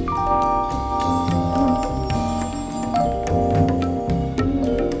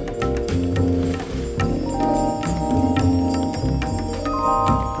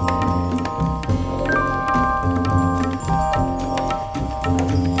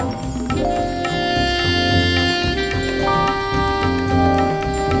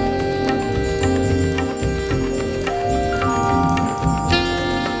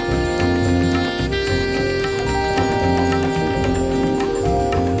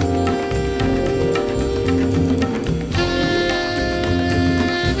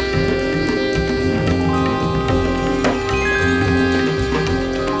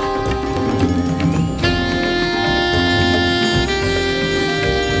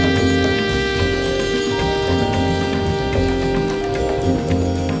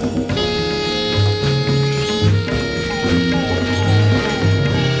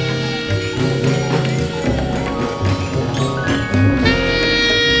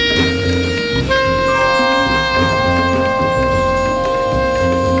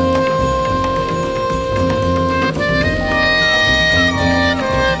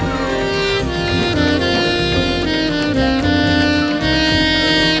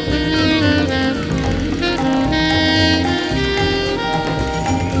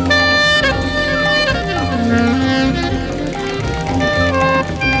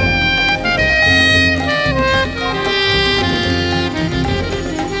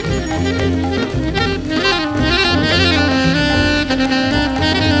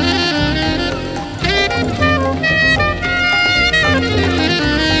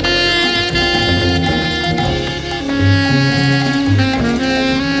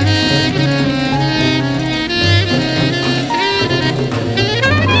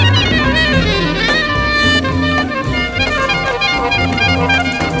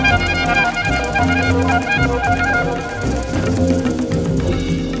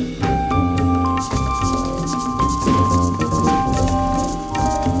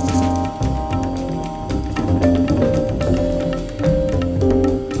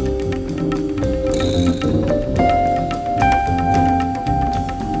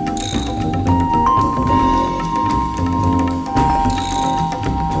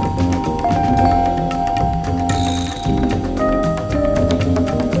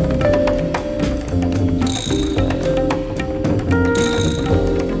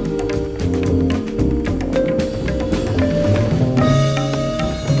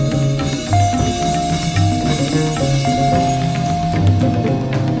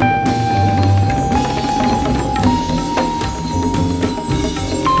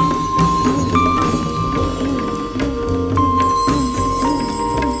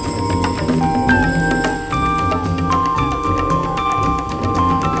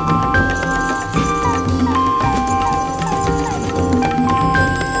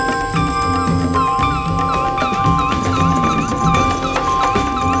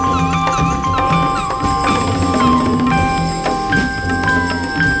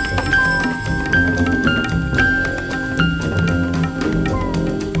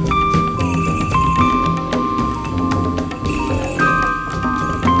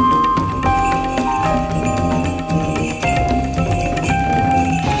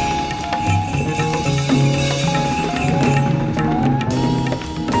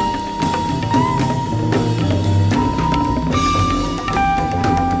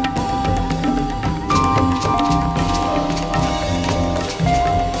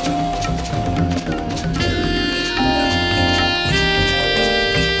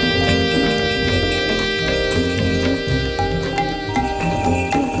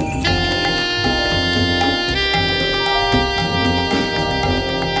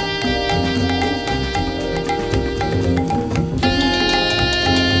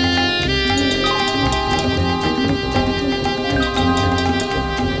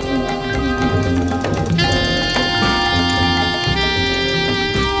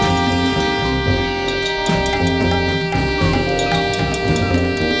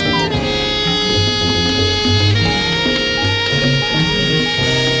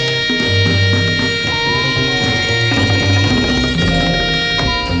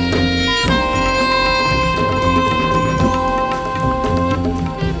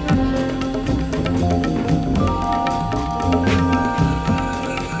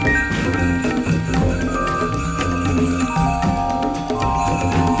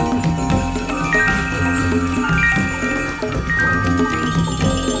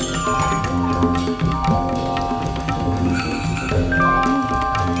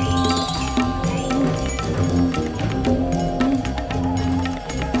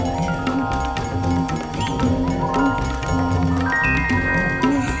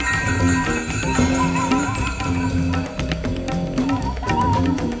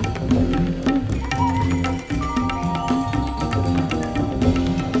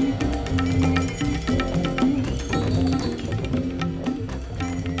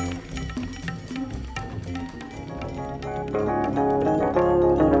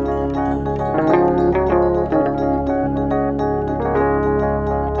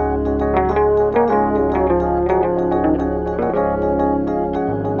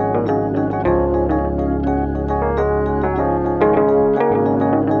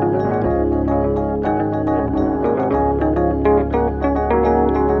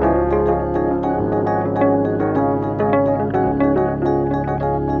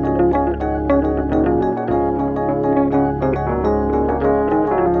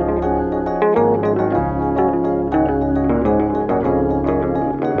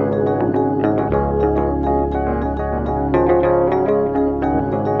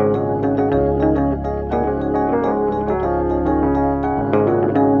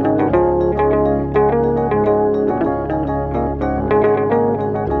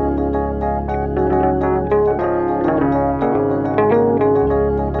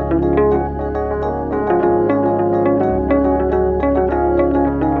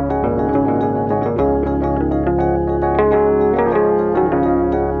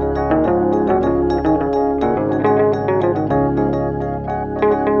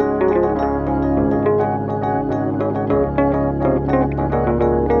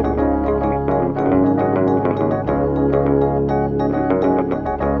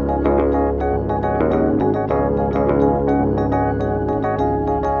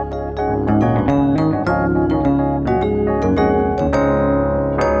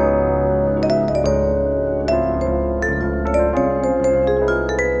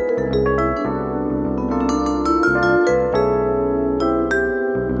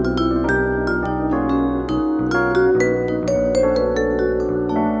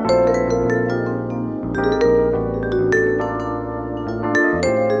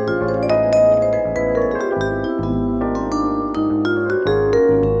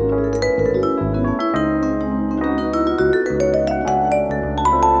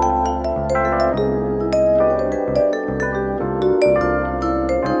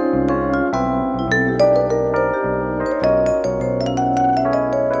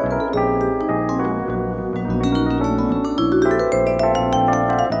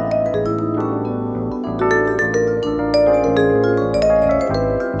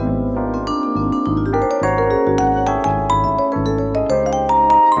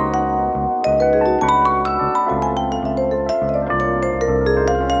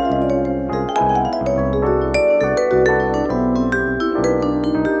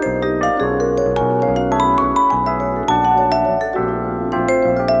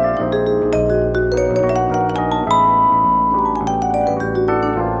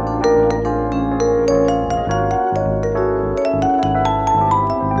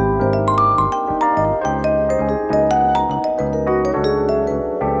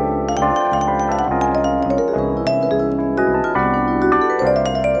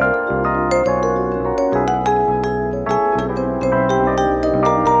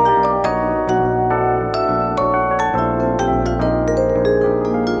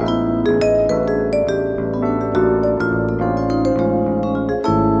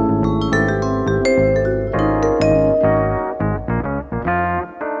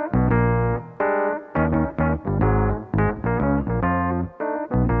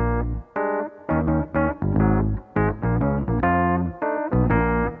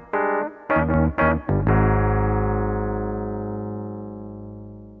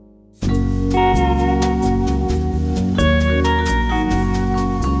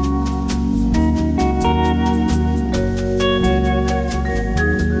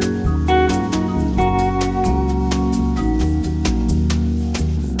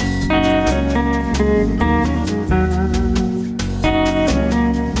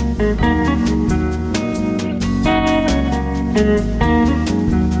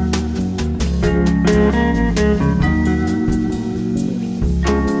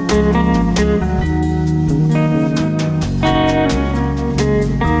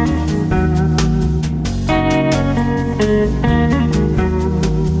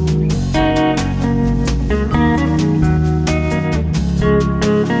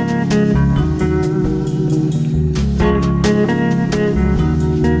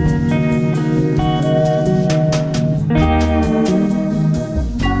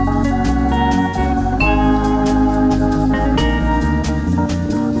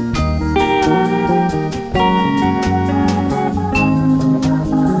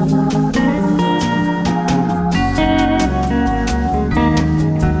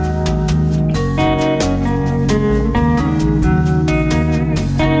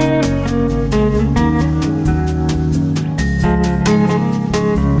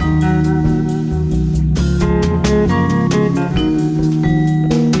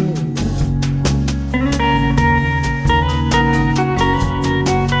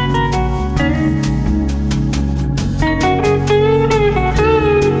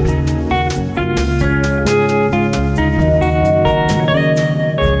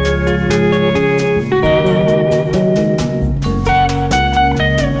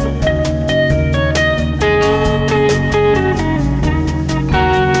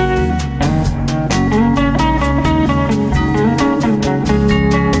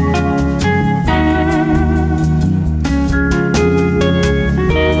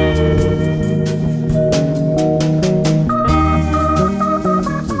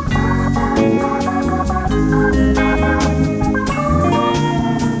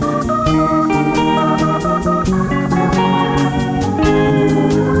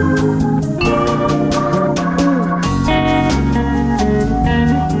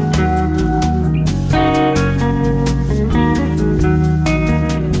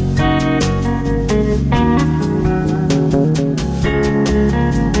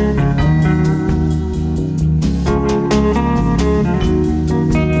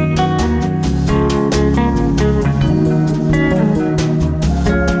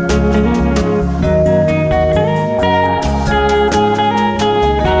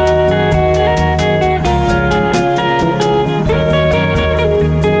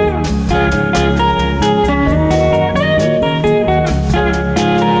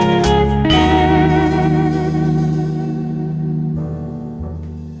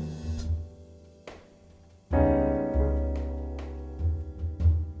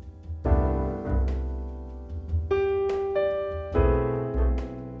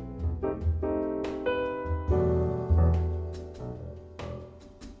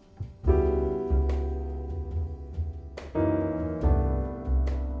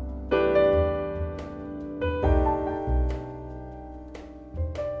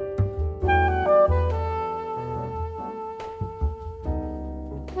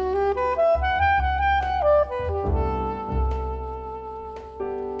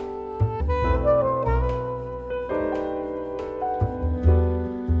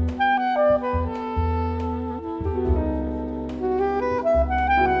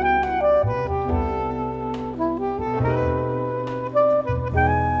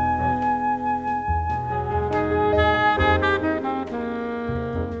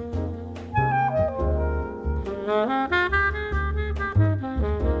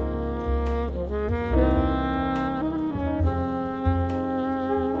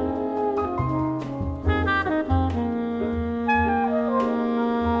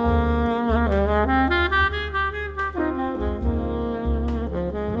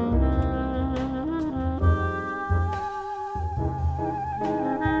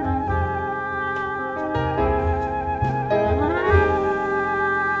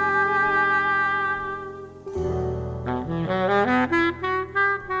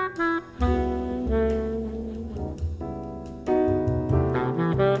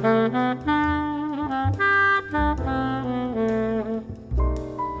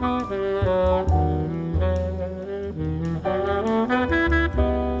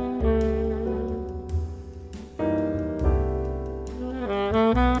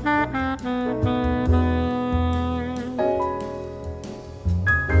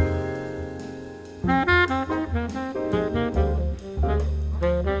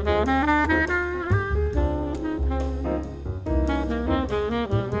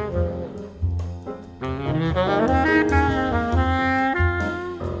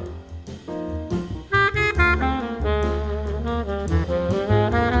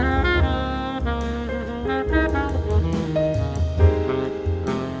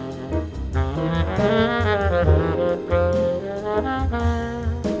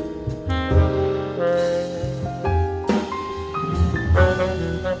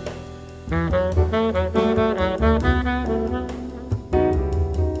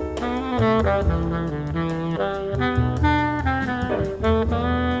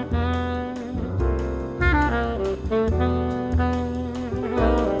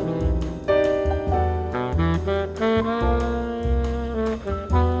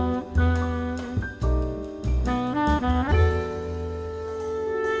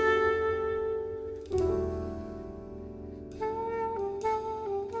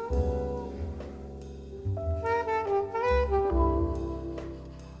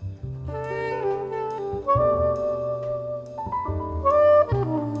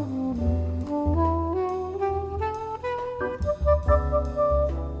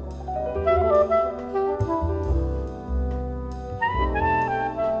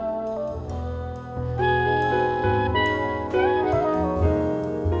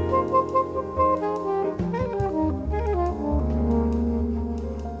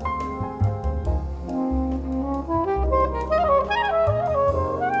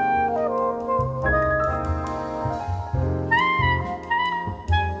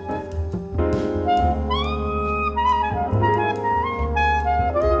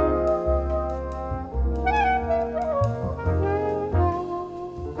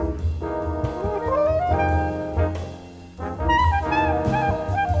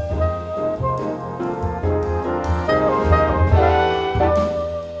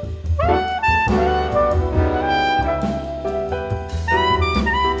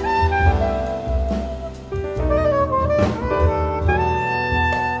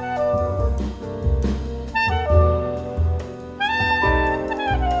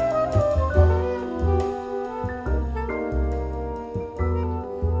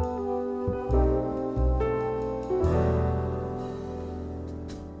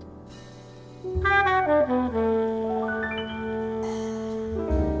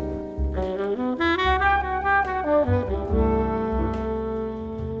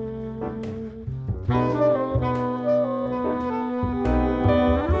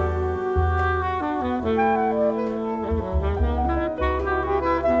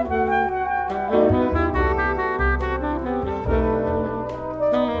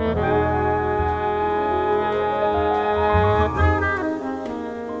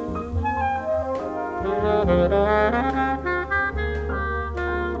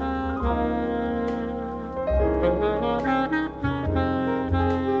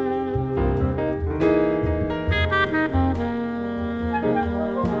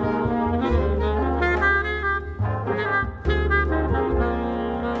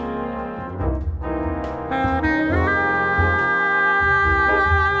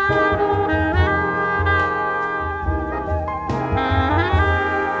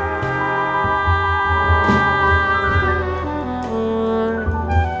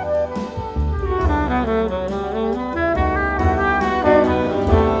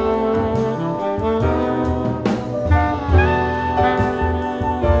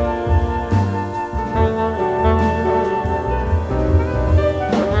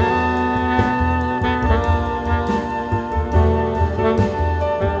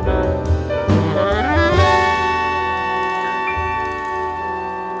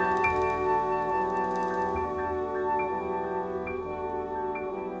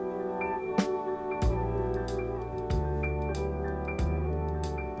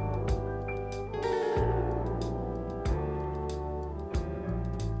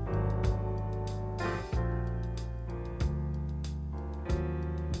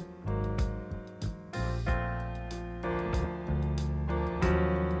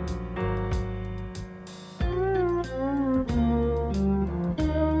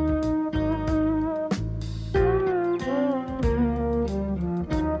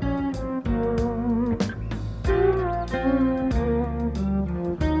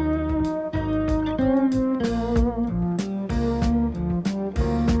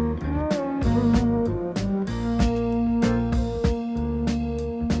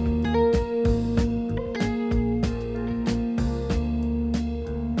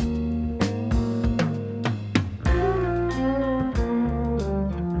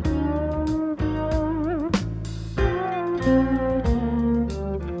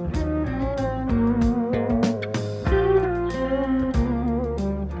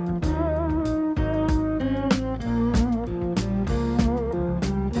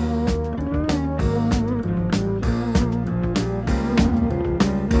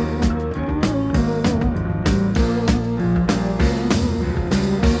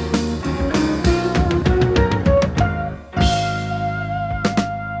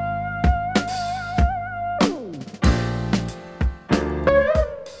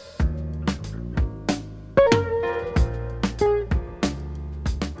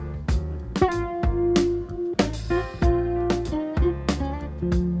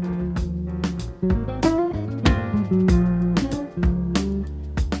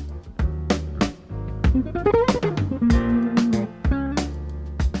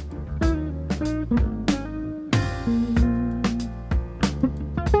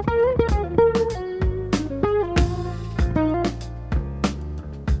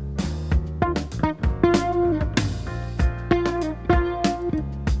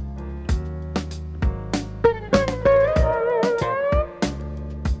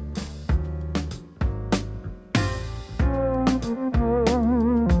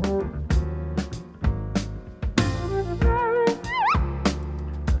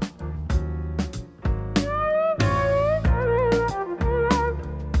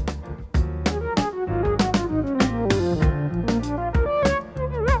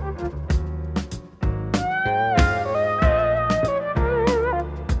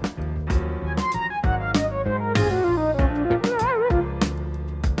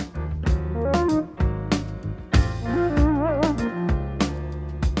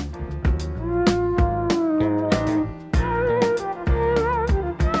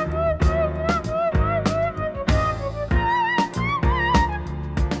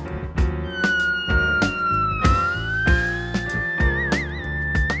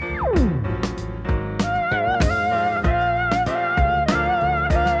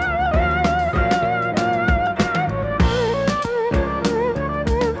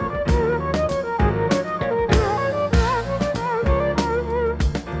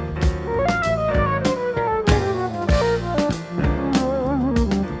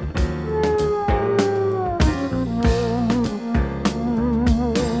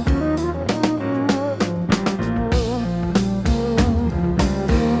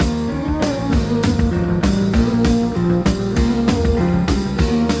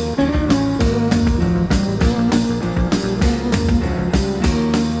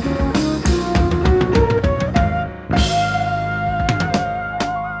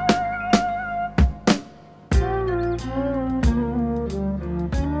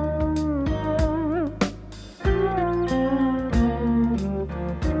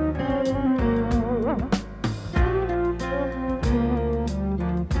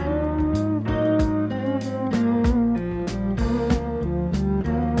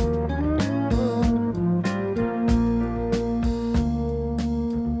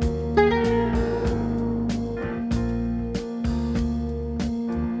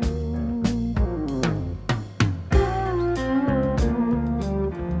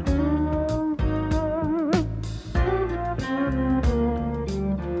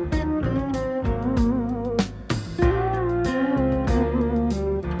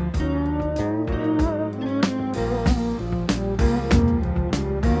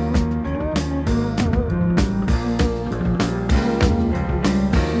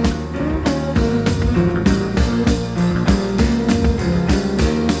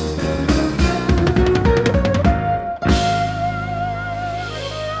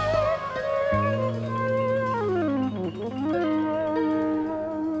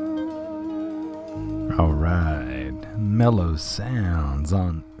 All right, mellow sounds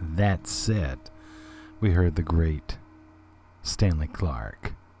on that set. We heard the great Stanley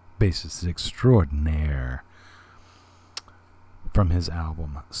Clarke, bassist extraordinaire, from his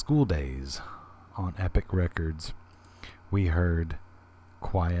album School Days on Epic Records. We heard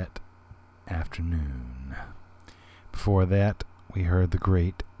Quiet Afternoon. Before that, we heard the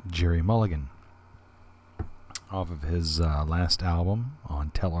great Jerry Mulligan off of his last album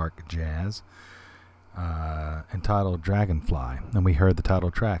on Telarc Jazz, entitled Dragonfly. And we heard the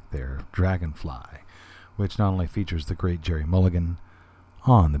title track there, Dragonfly, which not only features the great Jerry Mulligan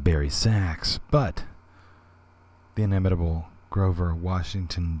on the Barry sax, but the inimitable Grover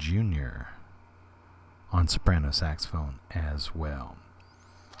Washington Jr. on soprano saxophone as well.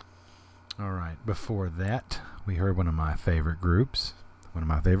 All right, before that, we heard one of my favorite groups, one of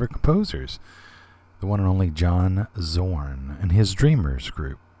my favorite composers, the one and only John Zorn and his Dreamers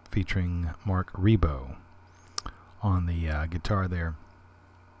group, featuring Mark Rebo on the guitar there.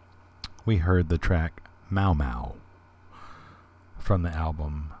 We heard the track Mau Mau from the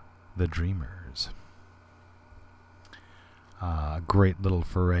album The Dreamers. Great little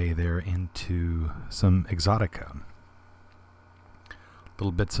foray there into some exotica.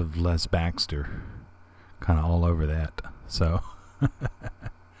 Little bits of Les Baxter kind of all over that. So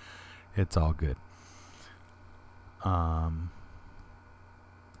it's all good.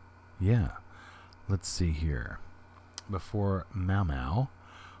 Yeah. Let's see here. Before Mau Mau,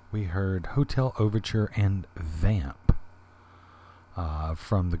 we heard Hotel Overture and Vamp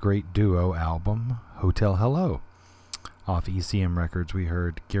from the great duo album Hotel Hello. Off ECM Records, we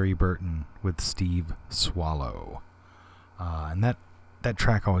heard Gary Burton with Steve Swallow. And that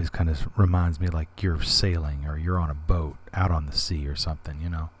track always kind of reminds me like you're sailing or you're on a boat out on the sea or something, you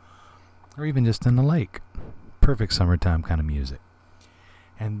know. Or even just in the lake. Perfect summertime kind of music.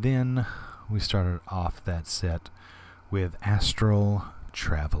 And then we started off that set with Astral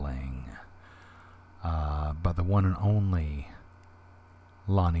Traveling by the one and only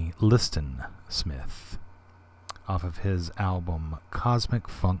Lonnie Liston Smith, off of his album Cosmic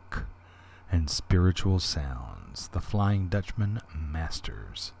Funk and Spiritual Sounds, The Flying Dutchman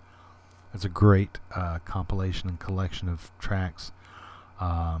Masters. It's a great compilation and collection of tracks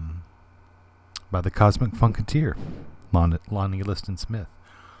by the Cosmic Funketeer, Lonnie Liston Smith.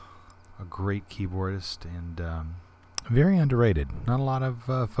 A great keyboardist and very underrated. Not a lot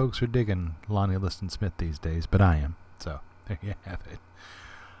of folks are digging Lonnie Liston Smith these days, but I am. So there you have it.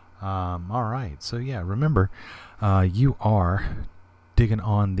 All right. So yeah, remember, you are digging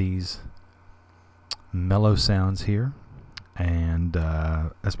on these mellow sounds here, and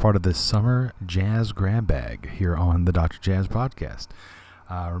as part of this summer jazz grab bag here on the Dr. Jazz Podcast.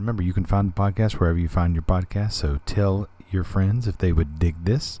 Remember, you can find the podcast wherever you find your podcast. So tell your friends if they would dig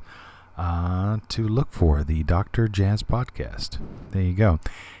this. To look for the Dr. Jazz Podcast. There you go.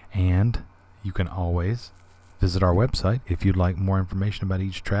 And you can always visit our website if you'd like more information about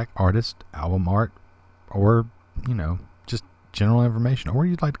each track, artist, album art, or, you know, just general information, or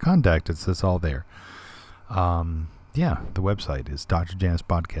you'd like to contact us. It's all there. Yeah, the website is Dr. Jazz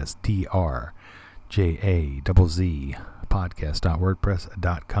Podcast, DRJAZZ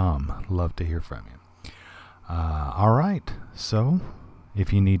podcast.wordpress.com. Love to hear from you. All right, so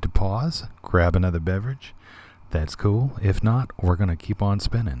if you need to pause, grab another beverage, that's cool. If not, we're going to keep on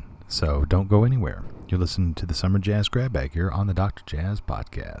spinning. So don't go anywhere. You're listening to the Summer Jazz Grab Bag here on the Dr. Jazz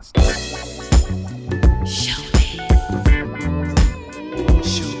Podcast. Show me.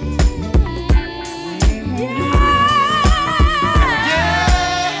 Show me.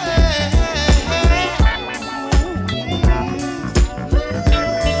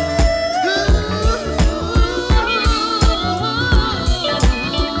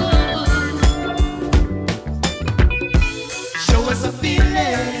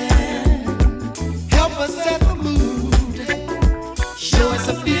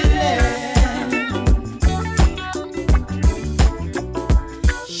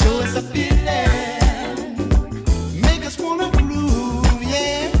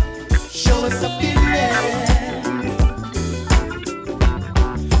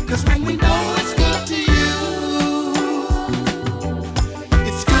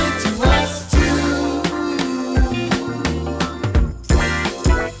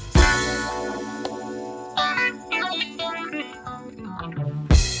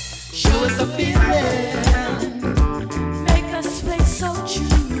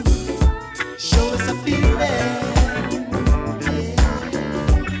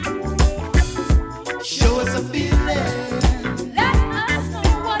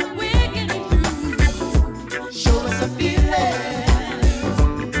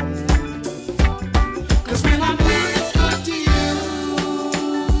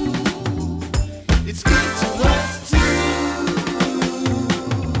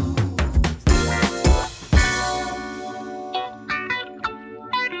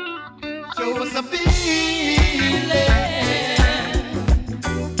 Show us a feeling.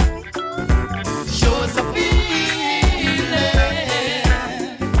 Show us a feeling.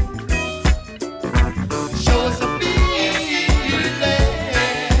 Show us a feeling.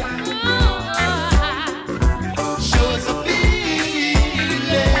 Show us a feeling.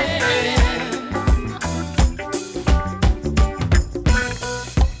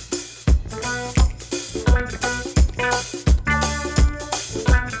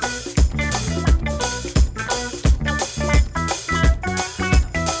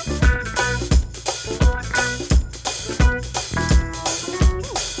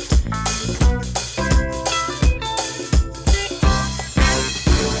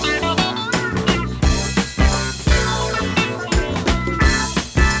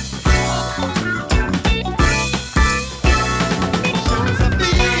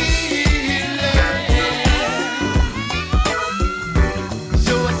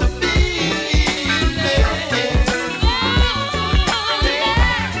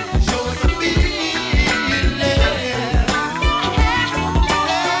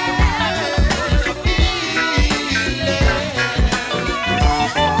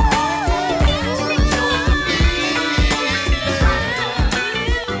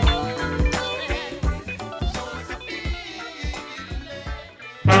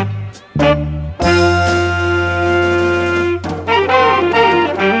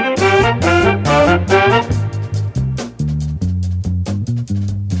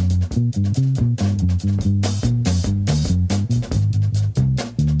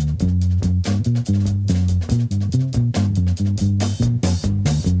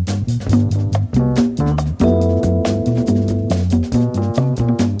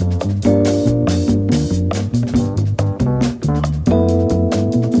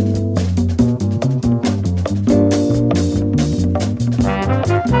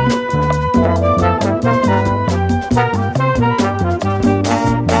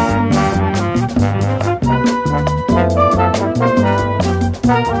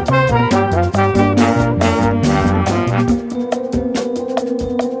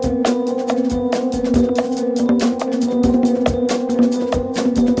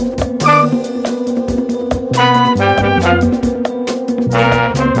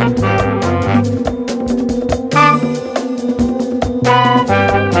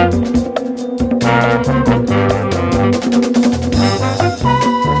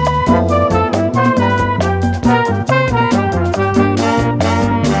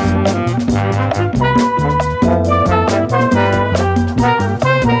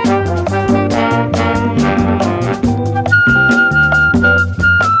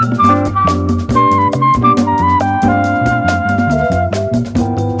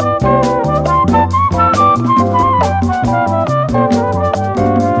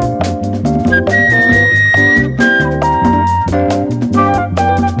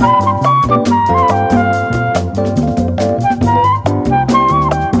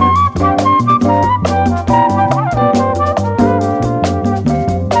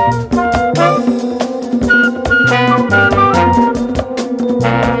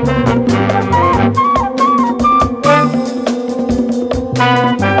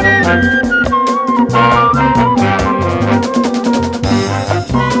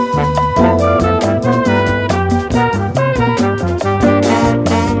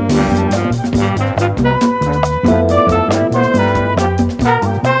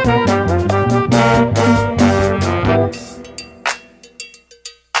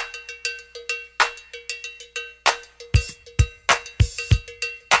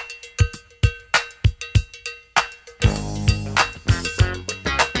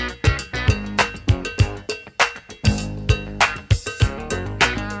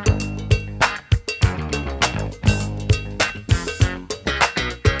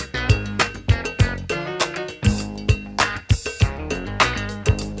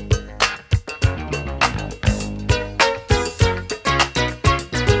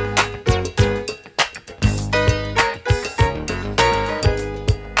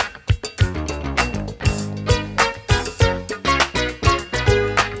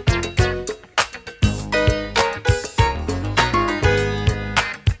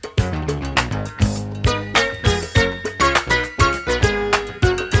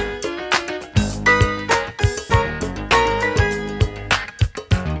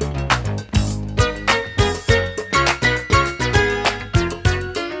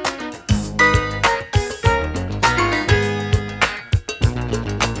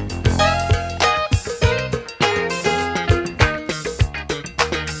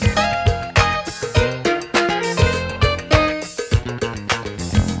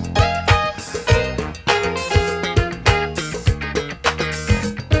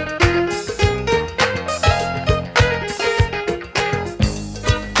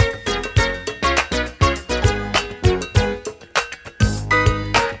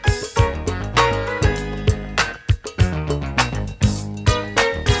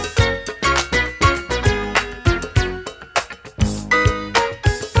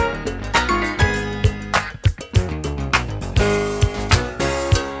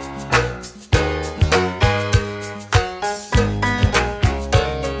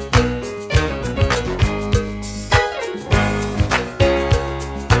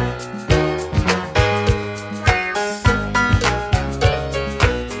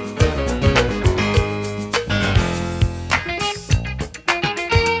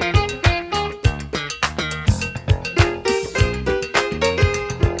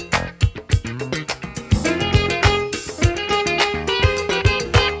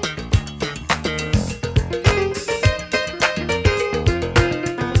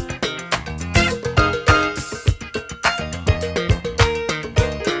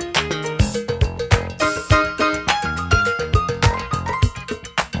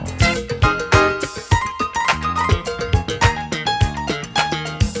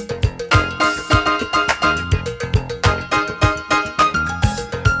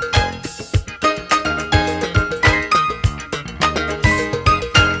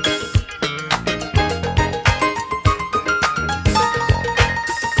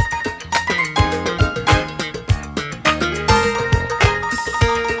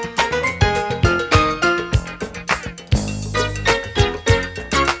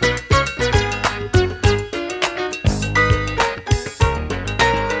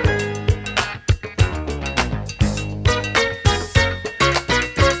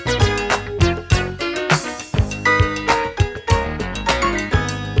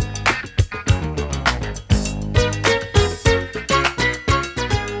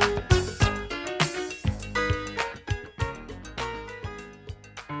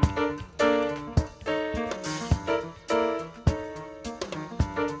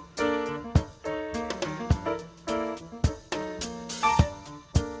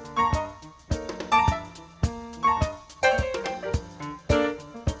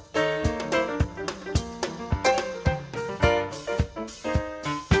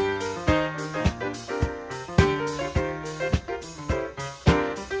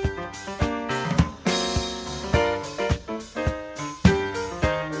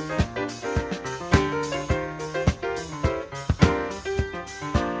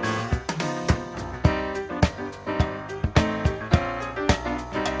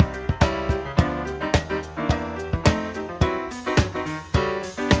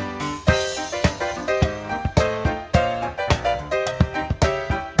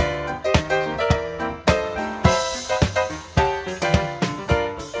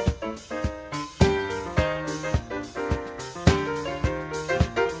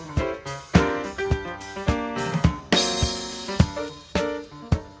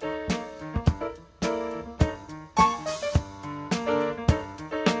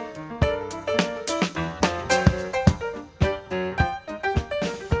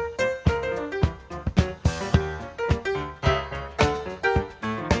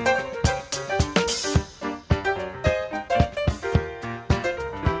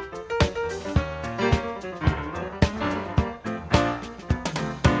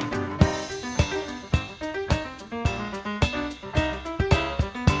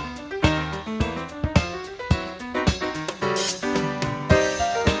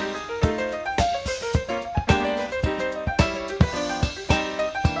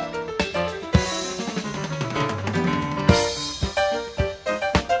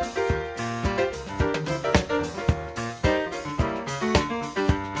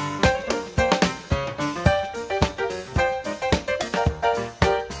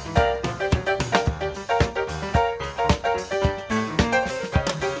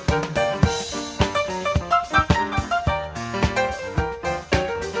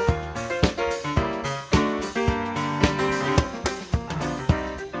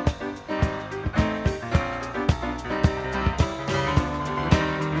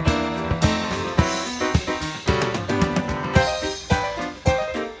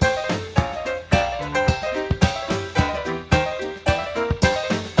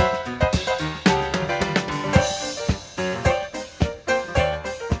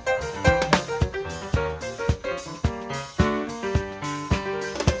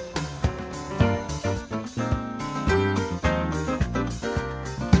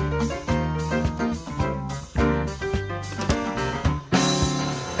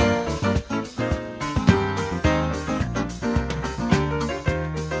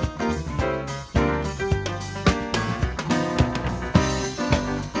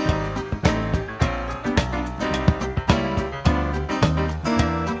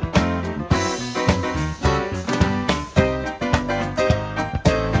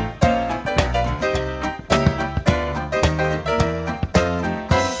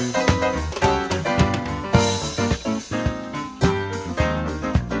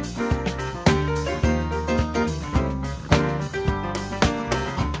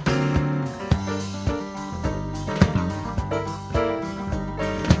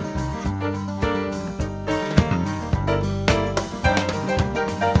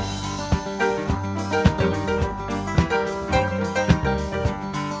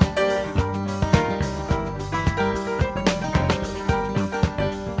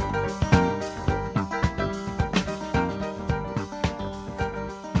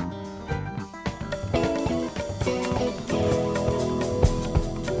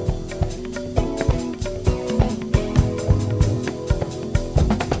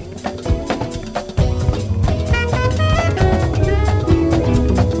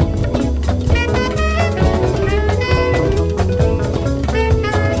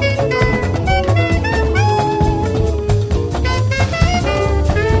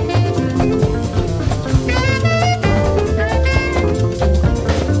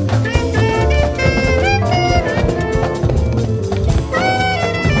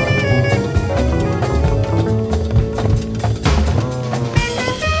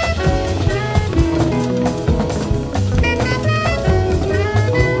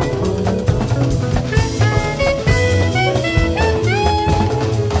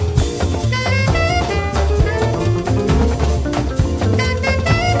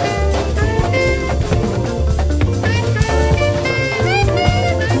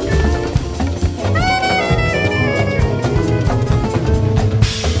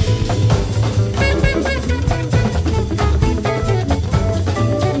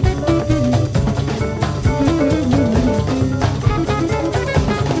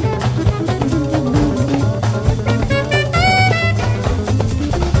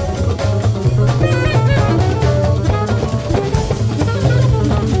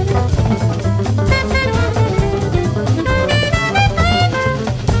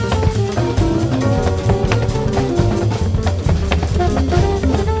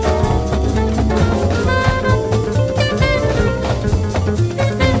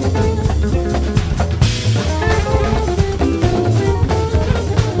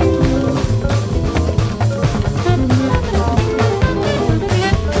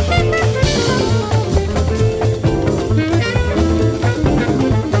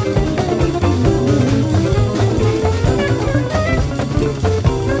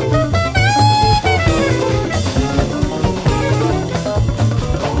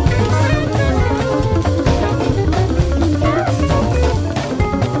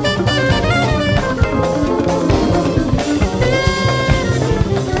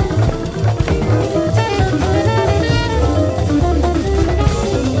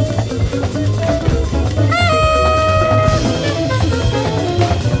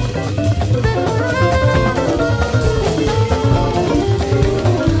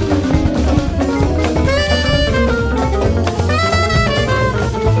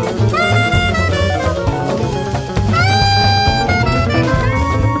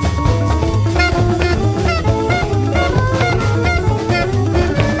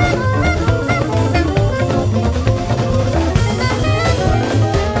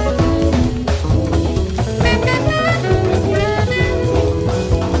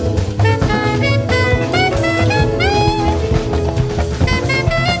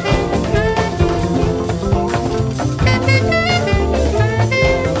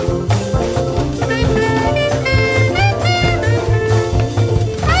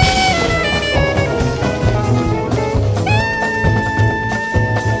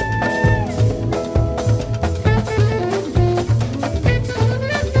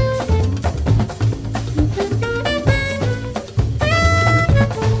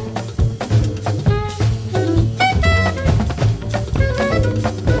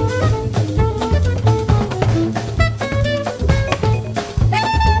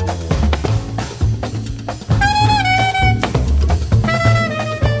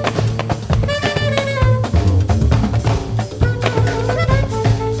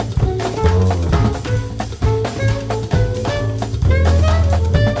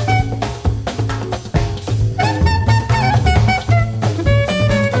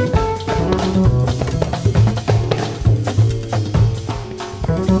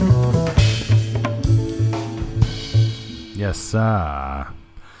 Yes, sir.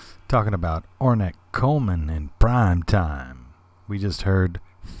 Talking about Ornette Coleman in prime time. We just heard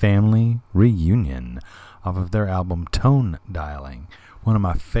Family Reunion off of their album Tone Dialing. One of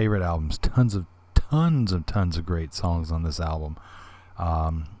my favorite albums. Tons of great songs on this album.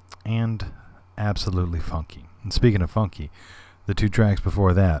 And absolutely funky. And speaking of funky, the two tracks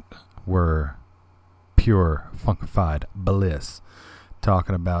before that were pure funkified bliss.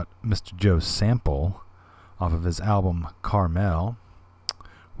 Talking about Mr. Joe Sample off of his album Carmel.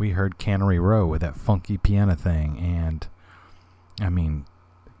 We heard Cannery Row with that funky piano thing, and I mean,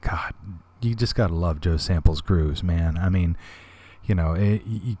 God, you just gotta love Joe Sample's grooves, man. I mean, you know,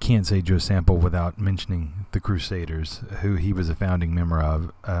 you can't say Joe Sample without mentioning the Crusaders, who he was a founding member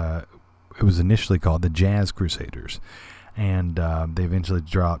of. It was initially called the Jazz Crusaders, and they eventually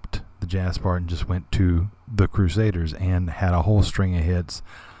dropped the jazz part and just went to the Crusaders and had a whole string of hits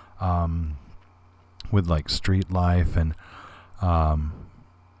with like Street Life and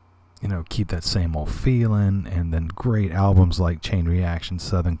you know, Keep That Same Old Feeling, and then great albums like Chain Reaction,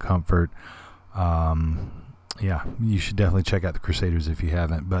 Southern Comfort. Yeah, you should definitely check out the Crusaders if you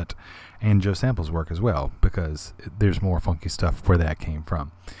haven't, and Joe Sample's work as well, because there's more funky stuff where that came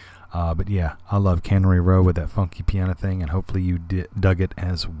from. But yeah, I love Cannery Row with that funky piano thing, and hopefully you dug it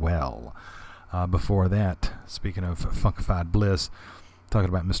as well. Before that, speaking of funkified bliss, talking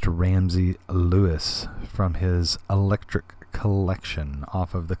about Mr. Ramsey Lewis from his Electric Collection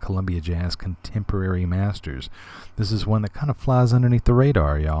off of the Columbia Jazz Contemporary Masters. This is one that kind of flies underneath the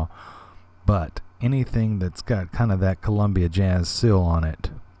radar, y'all. But anything that's got kind of that Columbia Jazz seal on it,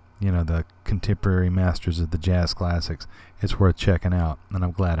 you know, the Contemporary Masters of the Jazz Classics, it's worth checking out. And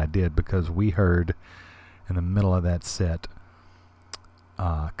I'm glad I did, because we heard in the middle of that set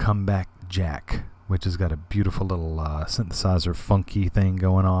Come Back Jack, which has got a beautiful little synthesizer funky thing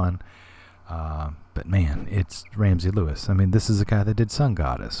going on. But man, it's Ramsey Lewis. I mean, this is the guy that did Sun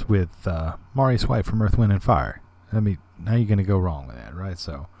Goddess with Maurice White from Earth, Wind & Fire. I mean, how are you going to go wrong with that, right?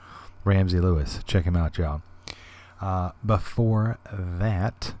 So, Ramsey Lewis, check him out, y'all. Before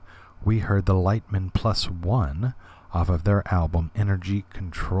that, we heard the Lightman Plus One off of their album Energy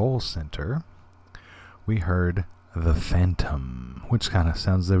Control Center. We heard The Phantom, which kind of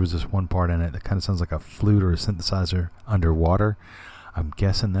sounds, there was this one part in it that kind of sounds like a flute or a synthesizer underwater. I'm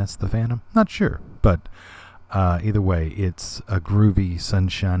guessing that's the Phantom. Not sure, but either way, it's a groovy,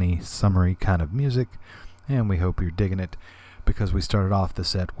 sunshiny, summery kind of music, and we hope you're digging it, because we started off the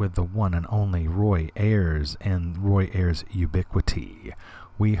set with the one and only Roy Ayers and Roy Ayers' Ubiquity.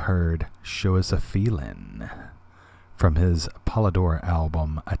 We heard Show Us a Feelin' from his Polydor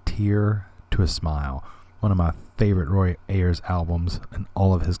album, A Tear to a Smile, one of my favorite Roy Ayers albums in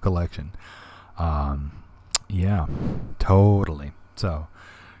all of his collection. Yeah, totally. So,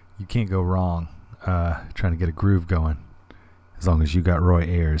 you can't go wrong trying to get a groove going, as long as you got Roy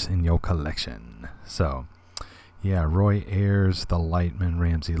Ayers in your collection. So, yeah, Roy Ayers, The Lightman,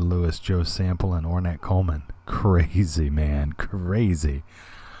 Ramsey Lewis, Joe Sample, and Ornette Coleman. Crazy, man, crazy.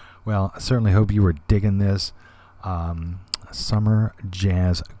 Well, I certainly hope you were digging this Summer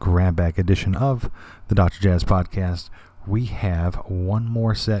Jazz Grabback edition of the Dr. Jazz Podcast. We have one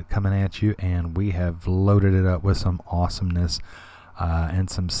more set coming at you, and we have loaded it up with some awesomeness and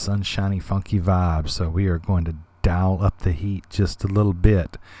some sunshiny, funky vibes. So we are going to dial up the heat just a little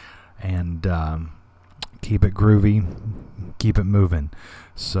bit and keep it groovy, keep it moving.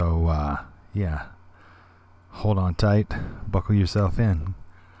 So, yeah, hold on tight, buckle yourself in,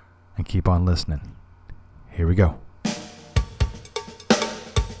 and keep on listening. Here we go.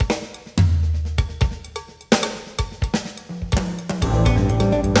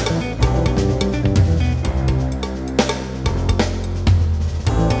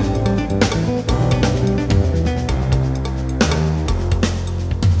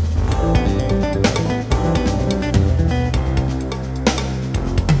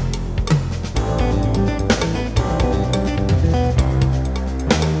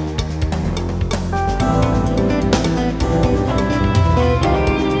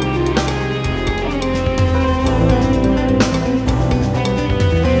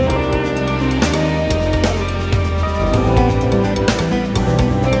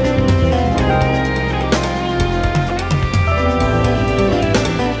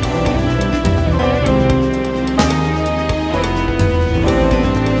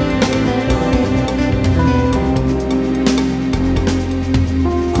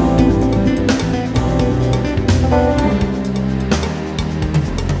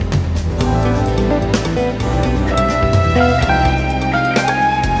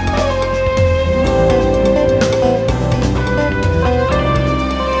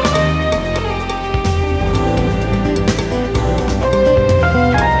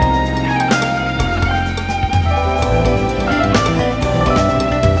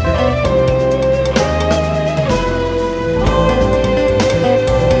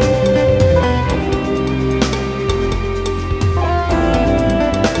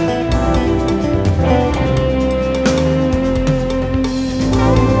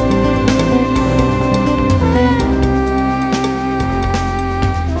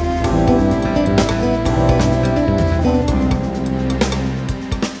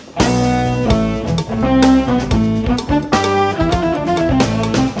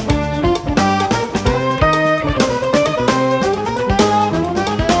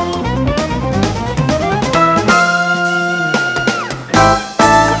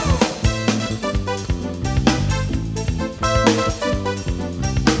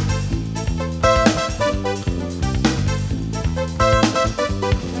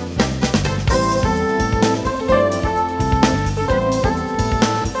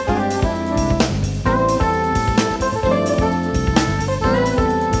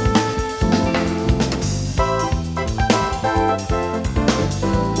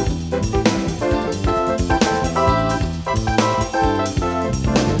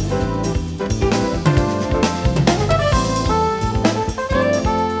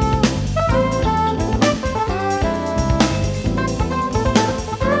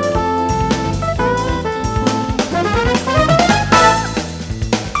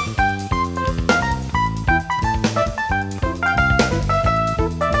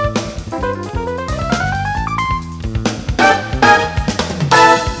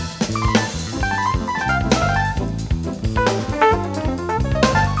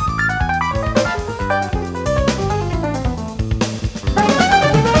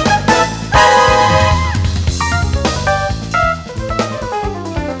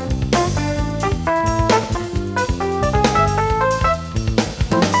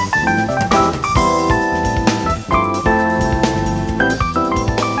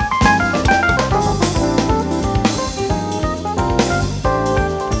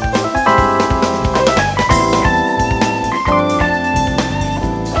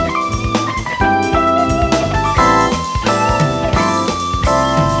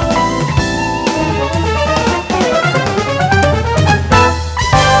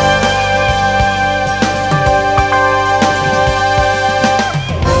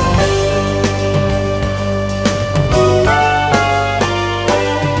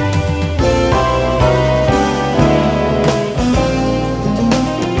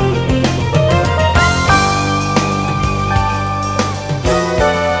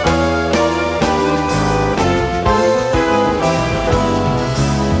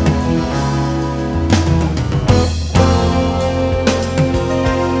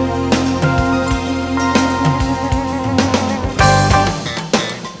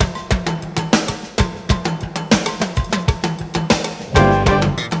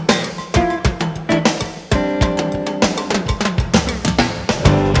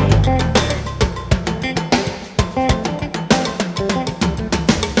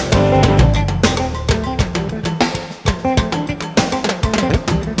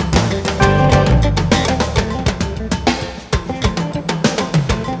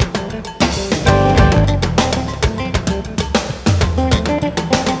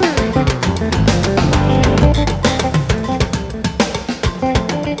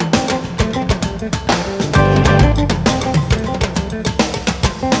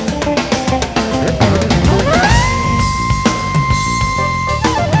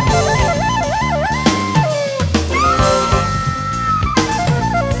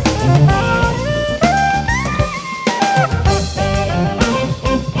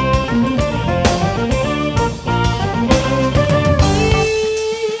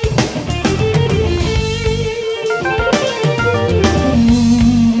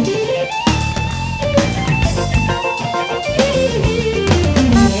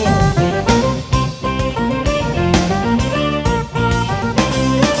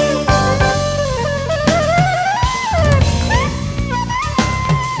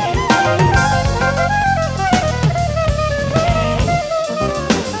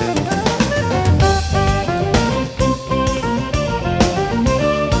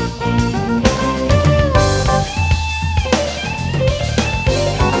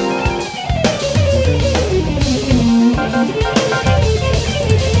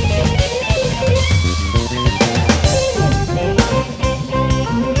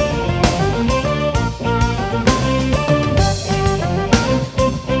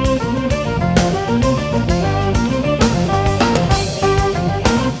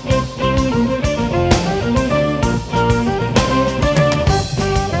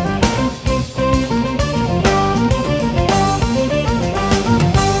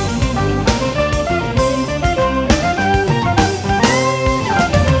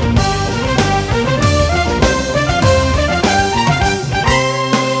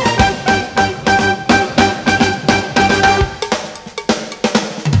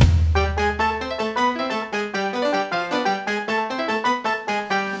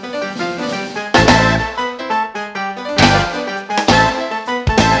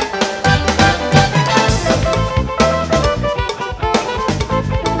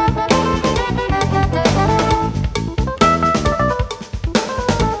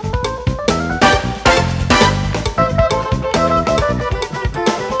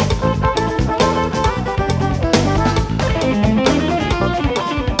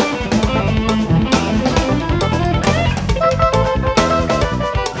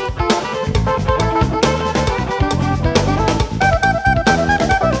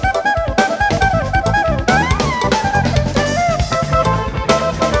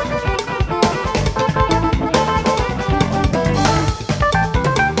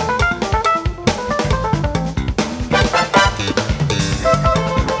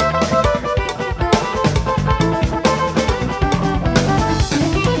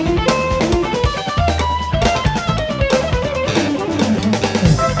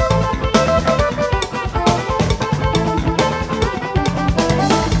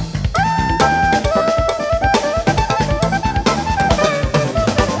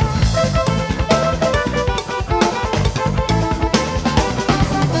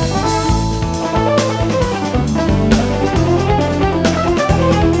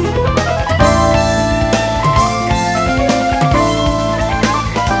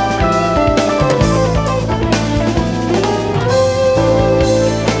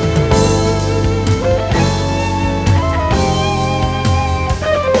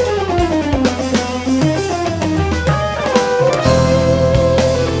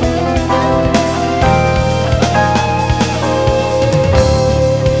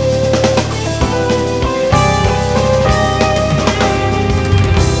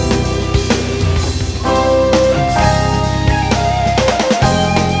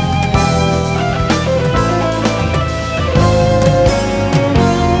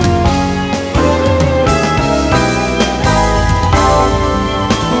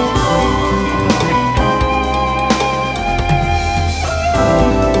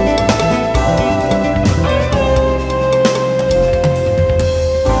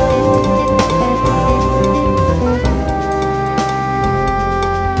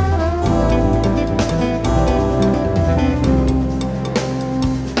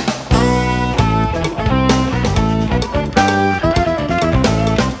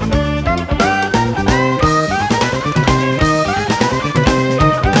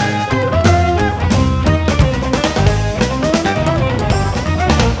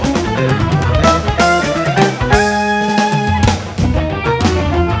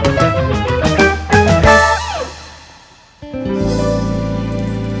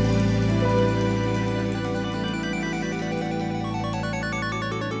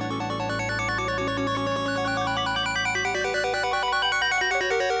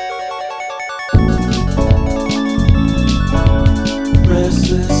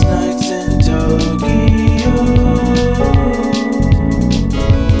 in Tokyo.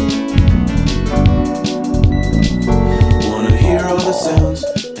 Wanna hear all the sounds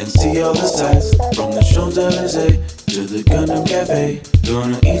and see all the sights, from the Champs-Élysées to the Gundam Cafe.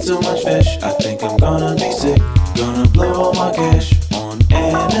 Gonna eat so much fish, I think I'm gonna be sick. Gonna blow all my cash on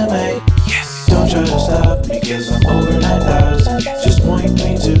anime. Yes. Don't try to stop me, cause I'm over 9,000. Just point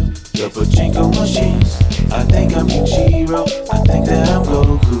me to the pachinko machines. I think I'm Ichiro, I think that I'm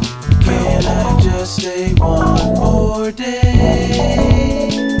Goku. Can I just stay one more day?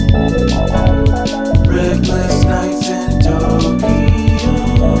 Reckless nights in Tokyo.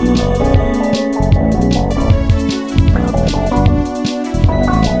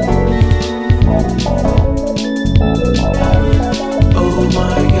 Oh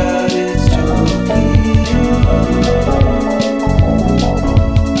my God, it's Tokyo.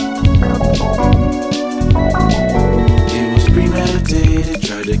 It was premeditated,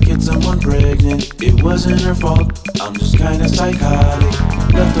 tried to get someone pregnant. It wasn't her fault, I'm just kinda psychotic.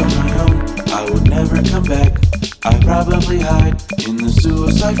 Left on my own, I would never come back. I'd probably hide in the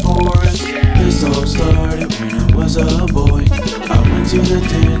suicide forest. This all started when I was a boy. I went to the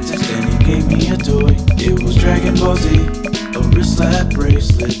dentist and he gave me a toy. It was Dragon Ball Z, a wrist slap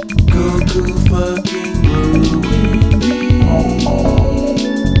bracelet. Goku fucking ruined me.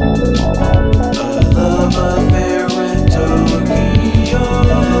 A love affair in Tokyo.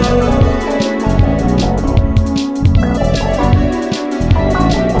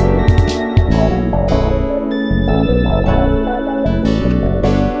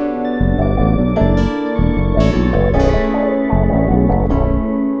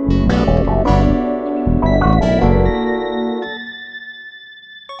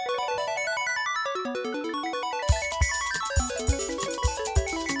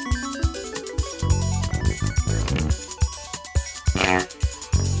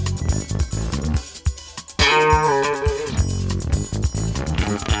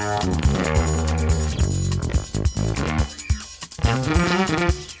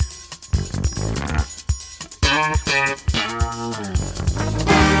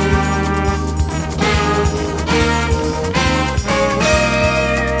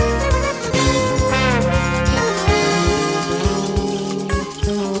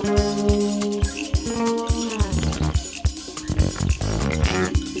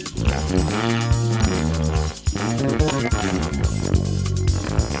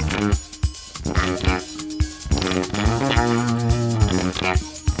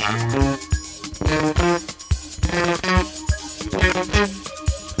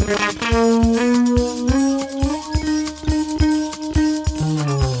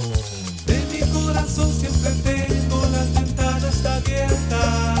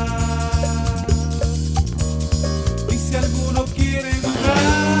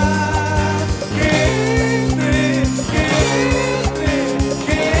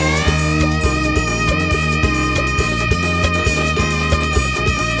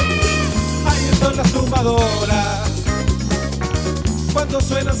 Cuando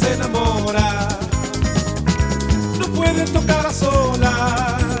suena se enamora, no pueden tocar a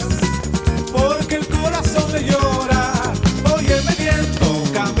solas, porque el corazón le llora. Óyeme bien,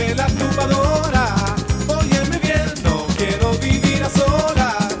 tócame la tumbadora. Óyeme bien, no quiero vivir a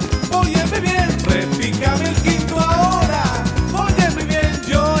solas. Óyeme bien, repícame el quinto ahora. Óyeme bien,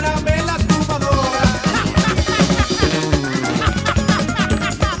 llórame la tumbadora.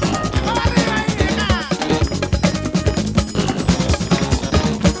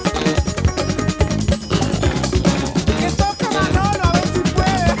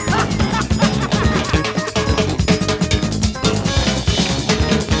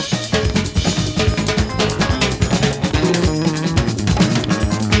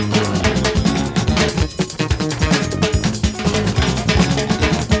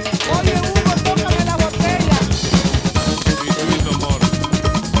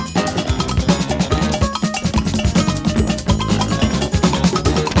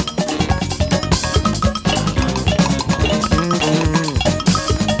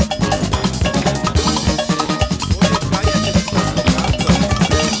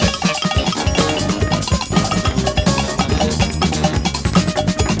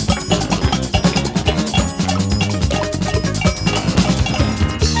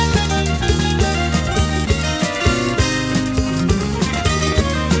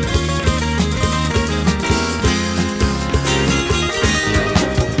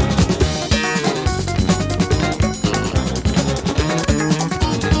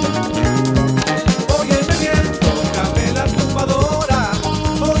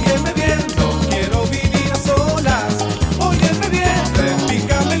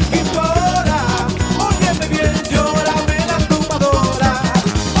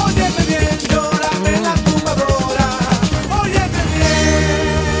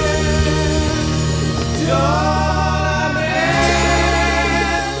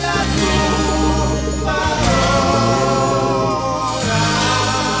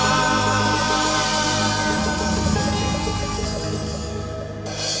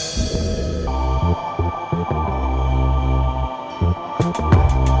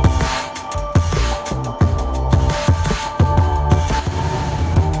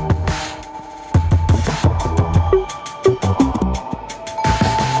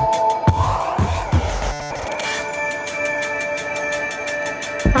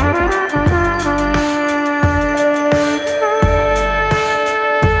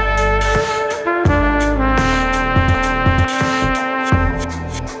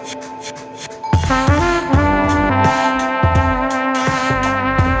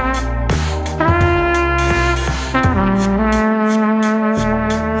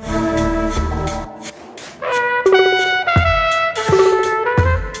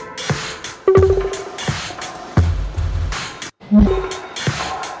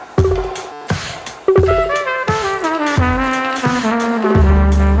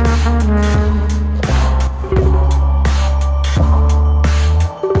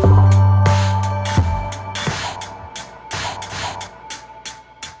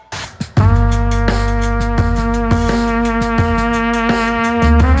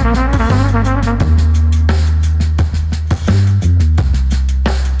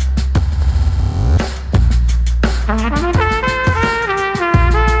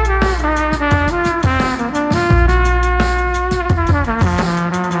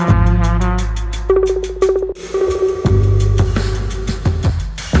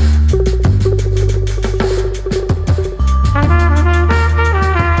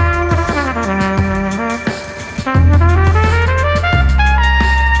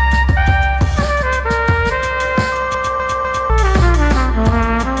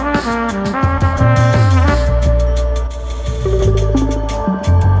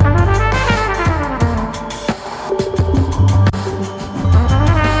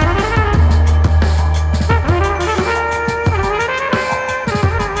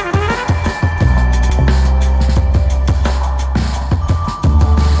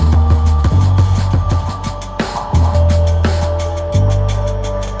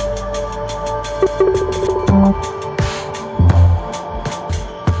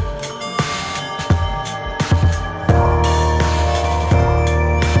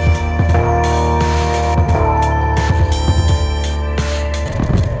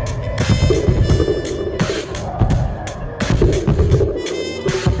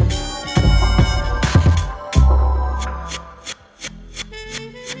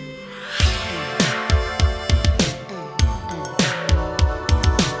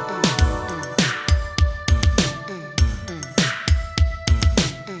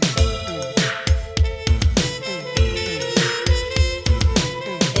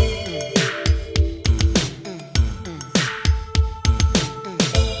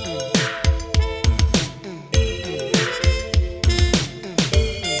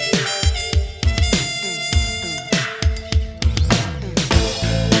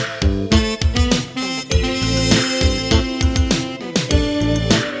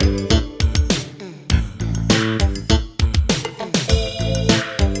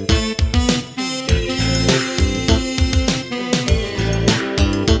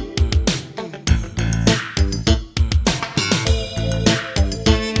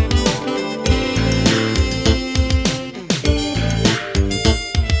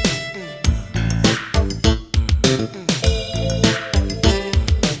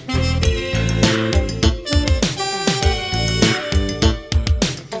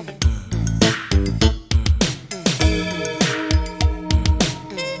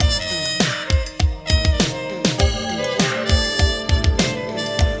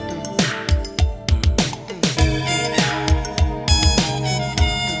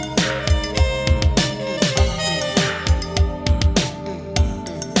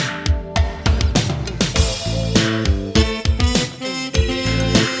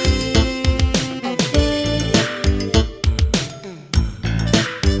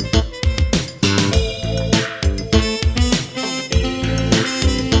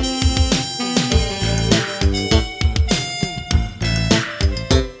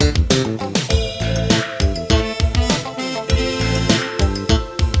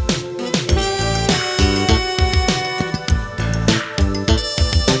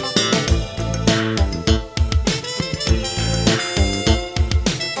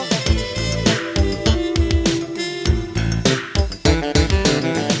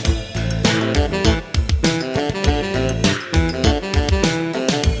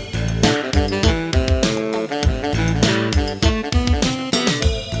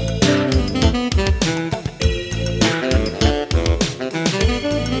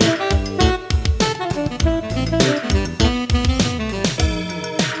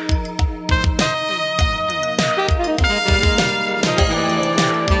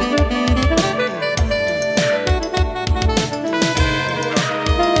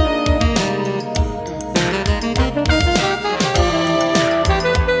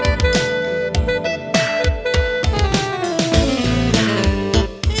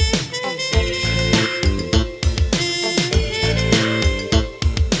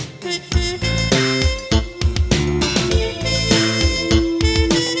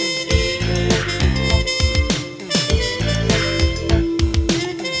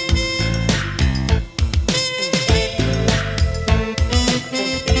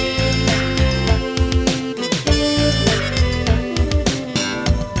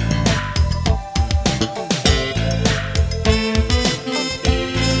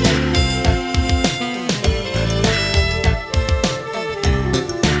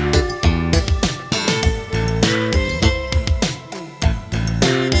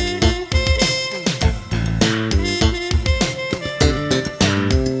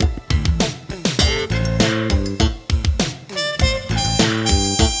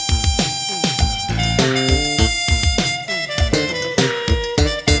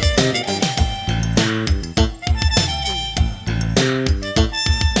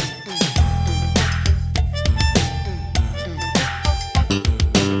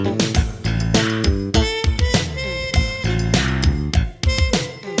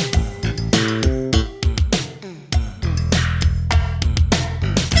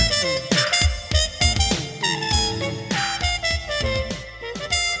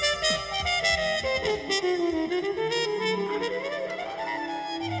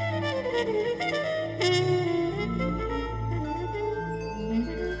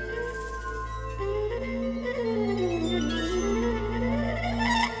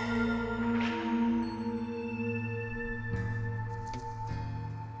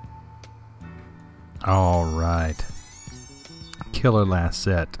 All right. Killer last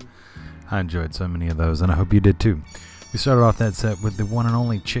set. I enjoyed so many of those, and I hope you did too. We started off that set with the one and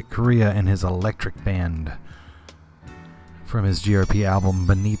only Chick Corea and his electric band. From his GRP album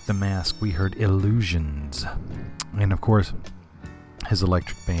Beneath the Mask, we heard Illusions. And of course, his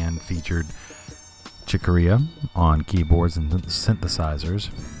electric band featured Chick Corea on keyboards and synthesizers,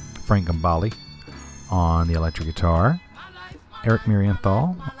 Frank Gambale on the electric guitar, Eric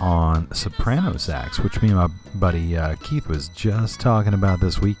Marienthal on soprano sax, which me and my buddy Keith was just talking about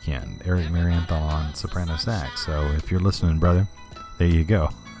this weekend. Eric Marienthal on soprano sax. So if you're listening, brother, there you go.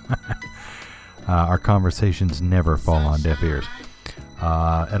 Our conversations never fall on deaf ears.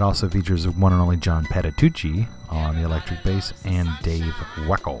 It also features one and only John Patitucci on the electric bass and Dave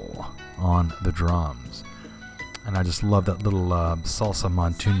Weckl on the drums. And I just love that little salsa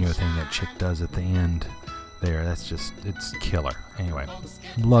montuno thing that Chick does at the end there. That's just, it's killer. Anyway,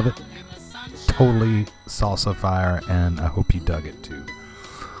 love it. Totally salsa fire, and I hope you dug it too.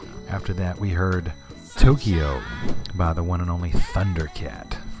 After that, we heard Tokyo by the one and only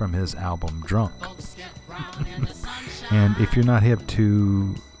Thundercat from his album Drunk. And if you're not hip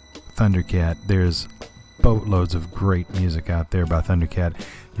to Thundercat, there's boatloads of great music out there by Thundercat.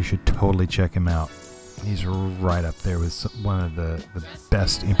 You should totally check him out. He's right up there with one of the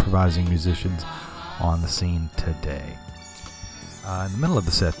best improvising musicians on the scene today. In the middle of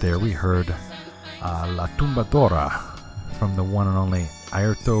the set there, we heard La Tumbadora from the one and only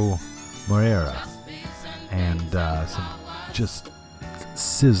Airto Moreira, and some just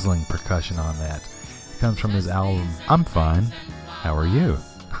sizzling percussion on that. It comes from his album I'm Fine, How Are You?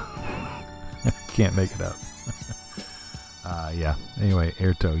 Can't make it up. Yeah, anyway,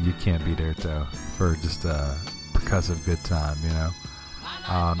 Airto, you can't beat Airto for just a percussive good time, you know.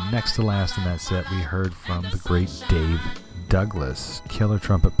 Next to last in that set, we heard from the great Dave Douglas, killer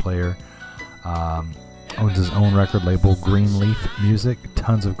trumpet player, owns his own record label, Greenleaf Music.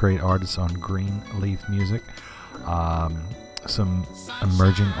 Tons of great artists on Greenleaf Music. Some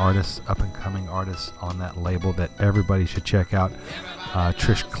emerging artists, up-and-coming artists on that label that everybody should check out.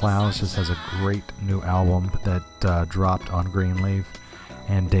 Trish Clowes just has a great new album that dropped on Greenleaf,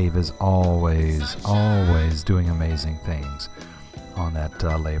 and Dave is always doing amazing things on that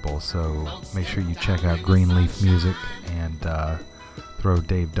label. So make sure you check out Greenleaf Music and throw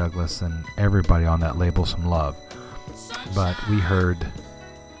Dave Douglas and everybody on that label some love. But we heard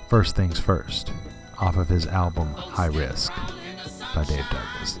First Things First off of his album High Risk by Dave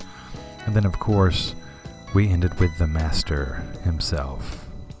Douglas. And then of course we ended with the master himself,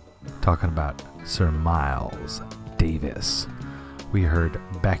 talking about Sir Miles Davis. We heard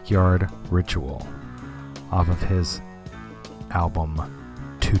Backyard Ritual off of his album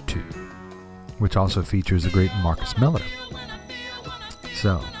Tutu, which also features the great Marcus Miller.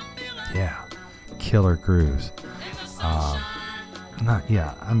 So yeah, killer grooves.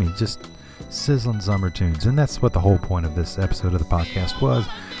 Just sizzling summer tunes, and that's what the whole point of this episode of the podcast was.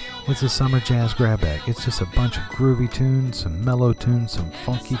 It's a summer jazz grab bag. It's just a bunch of groovy tunes, some mellow tunes, some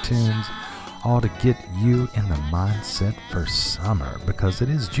funky tunes, all to get you in the mindset for summer, because it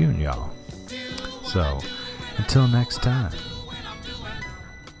is June, y'all. So until next time,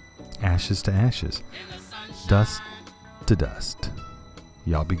 ashes to ashes, dust to dust.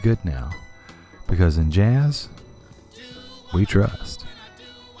 Y'all be good now, because in jazz we trust.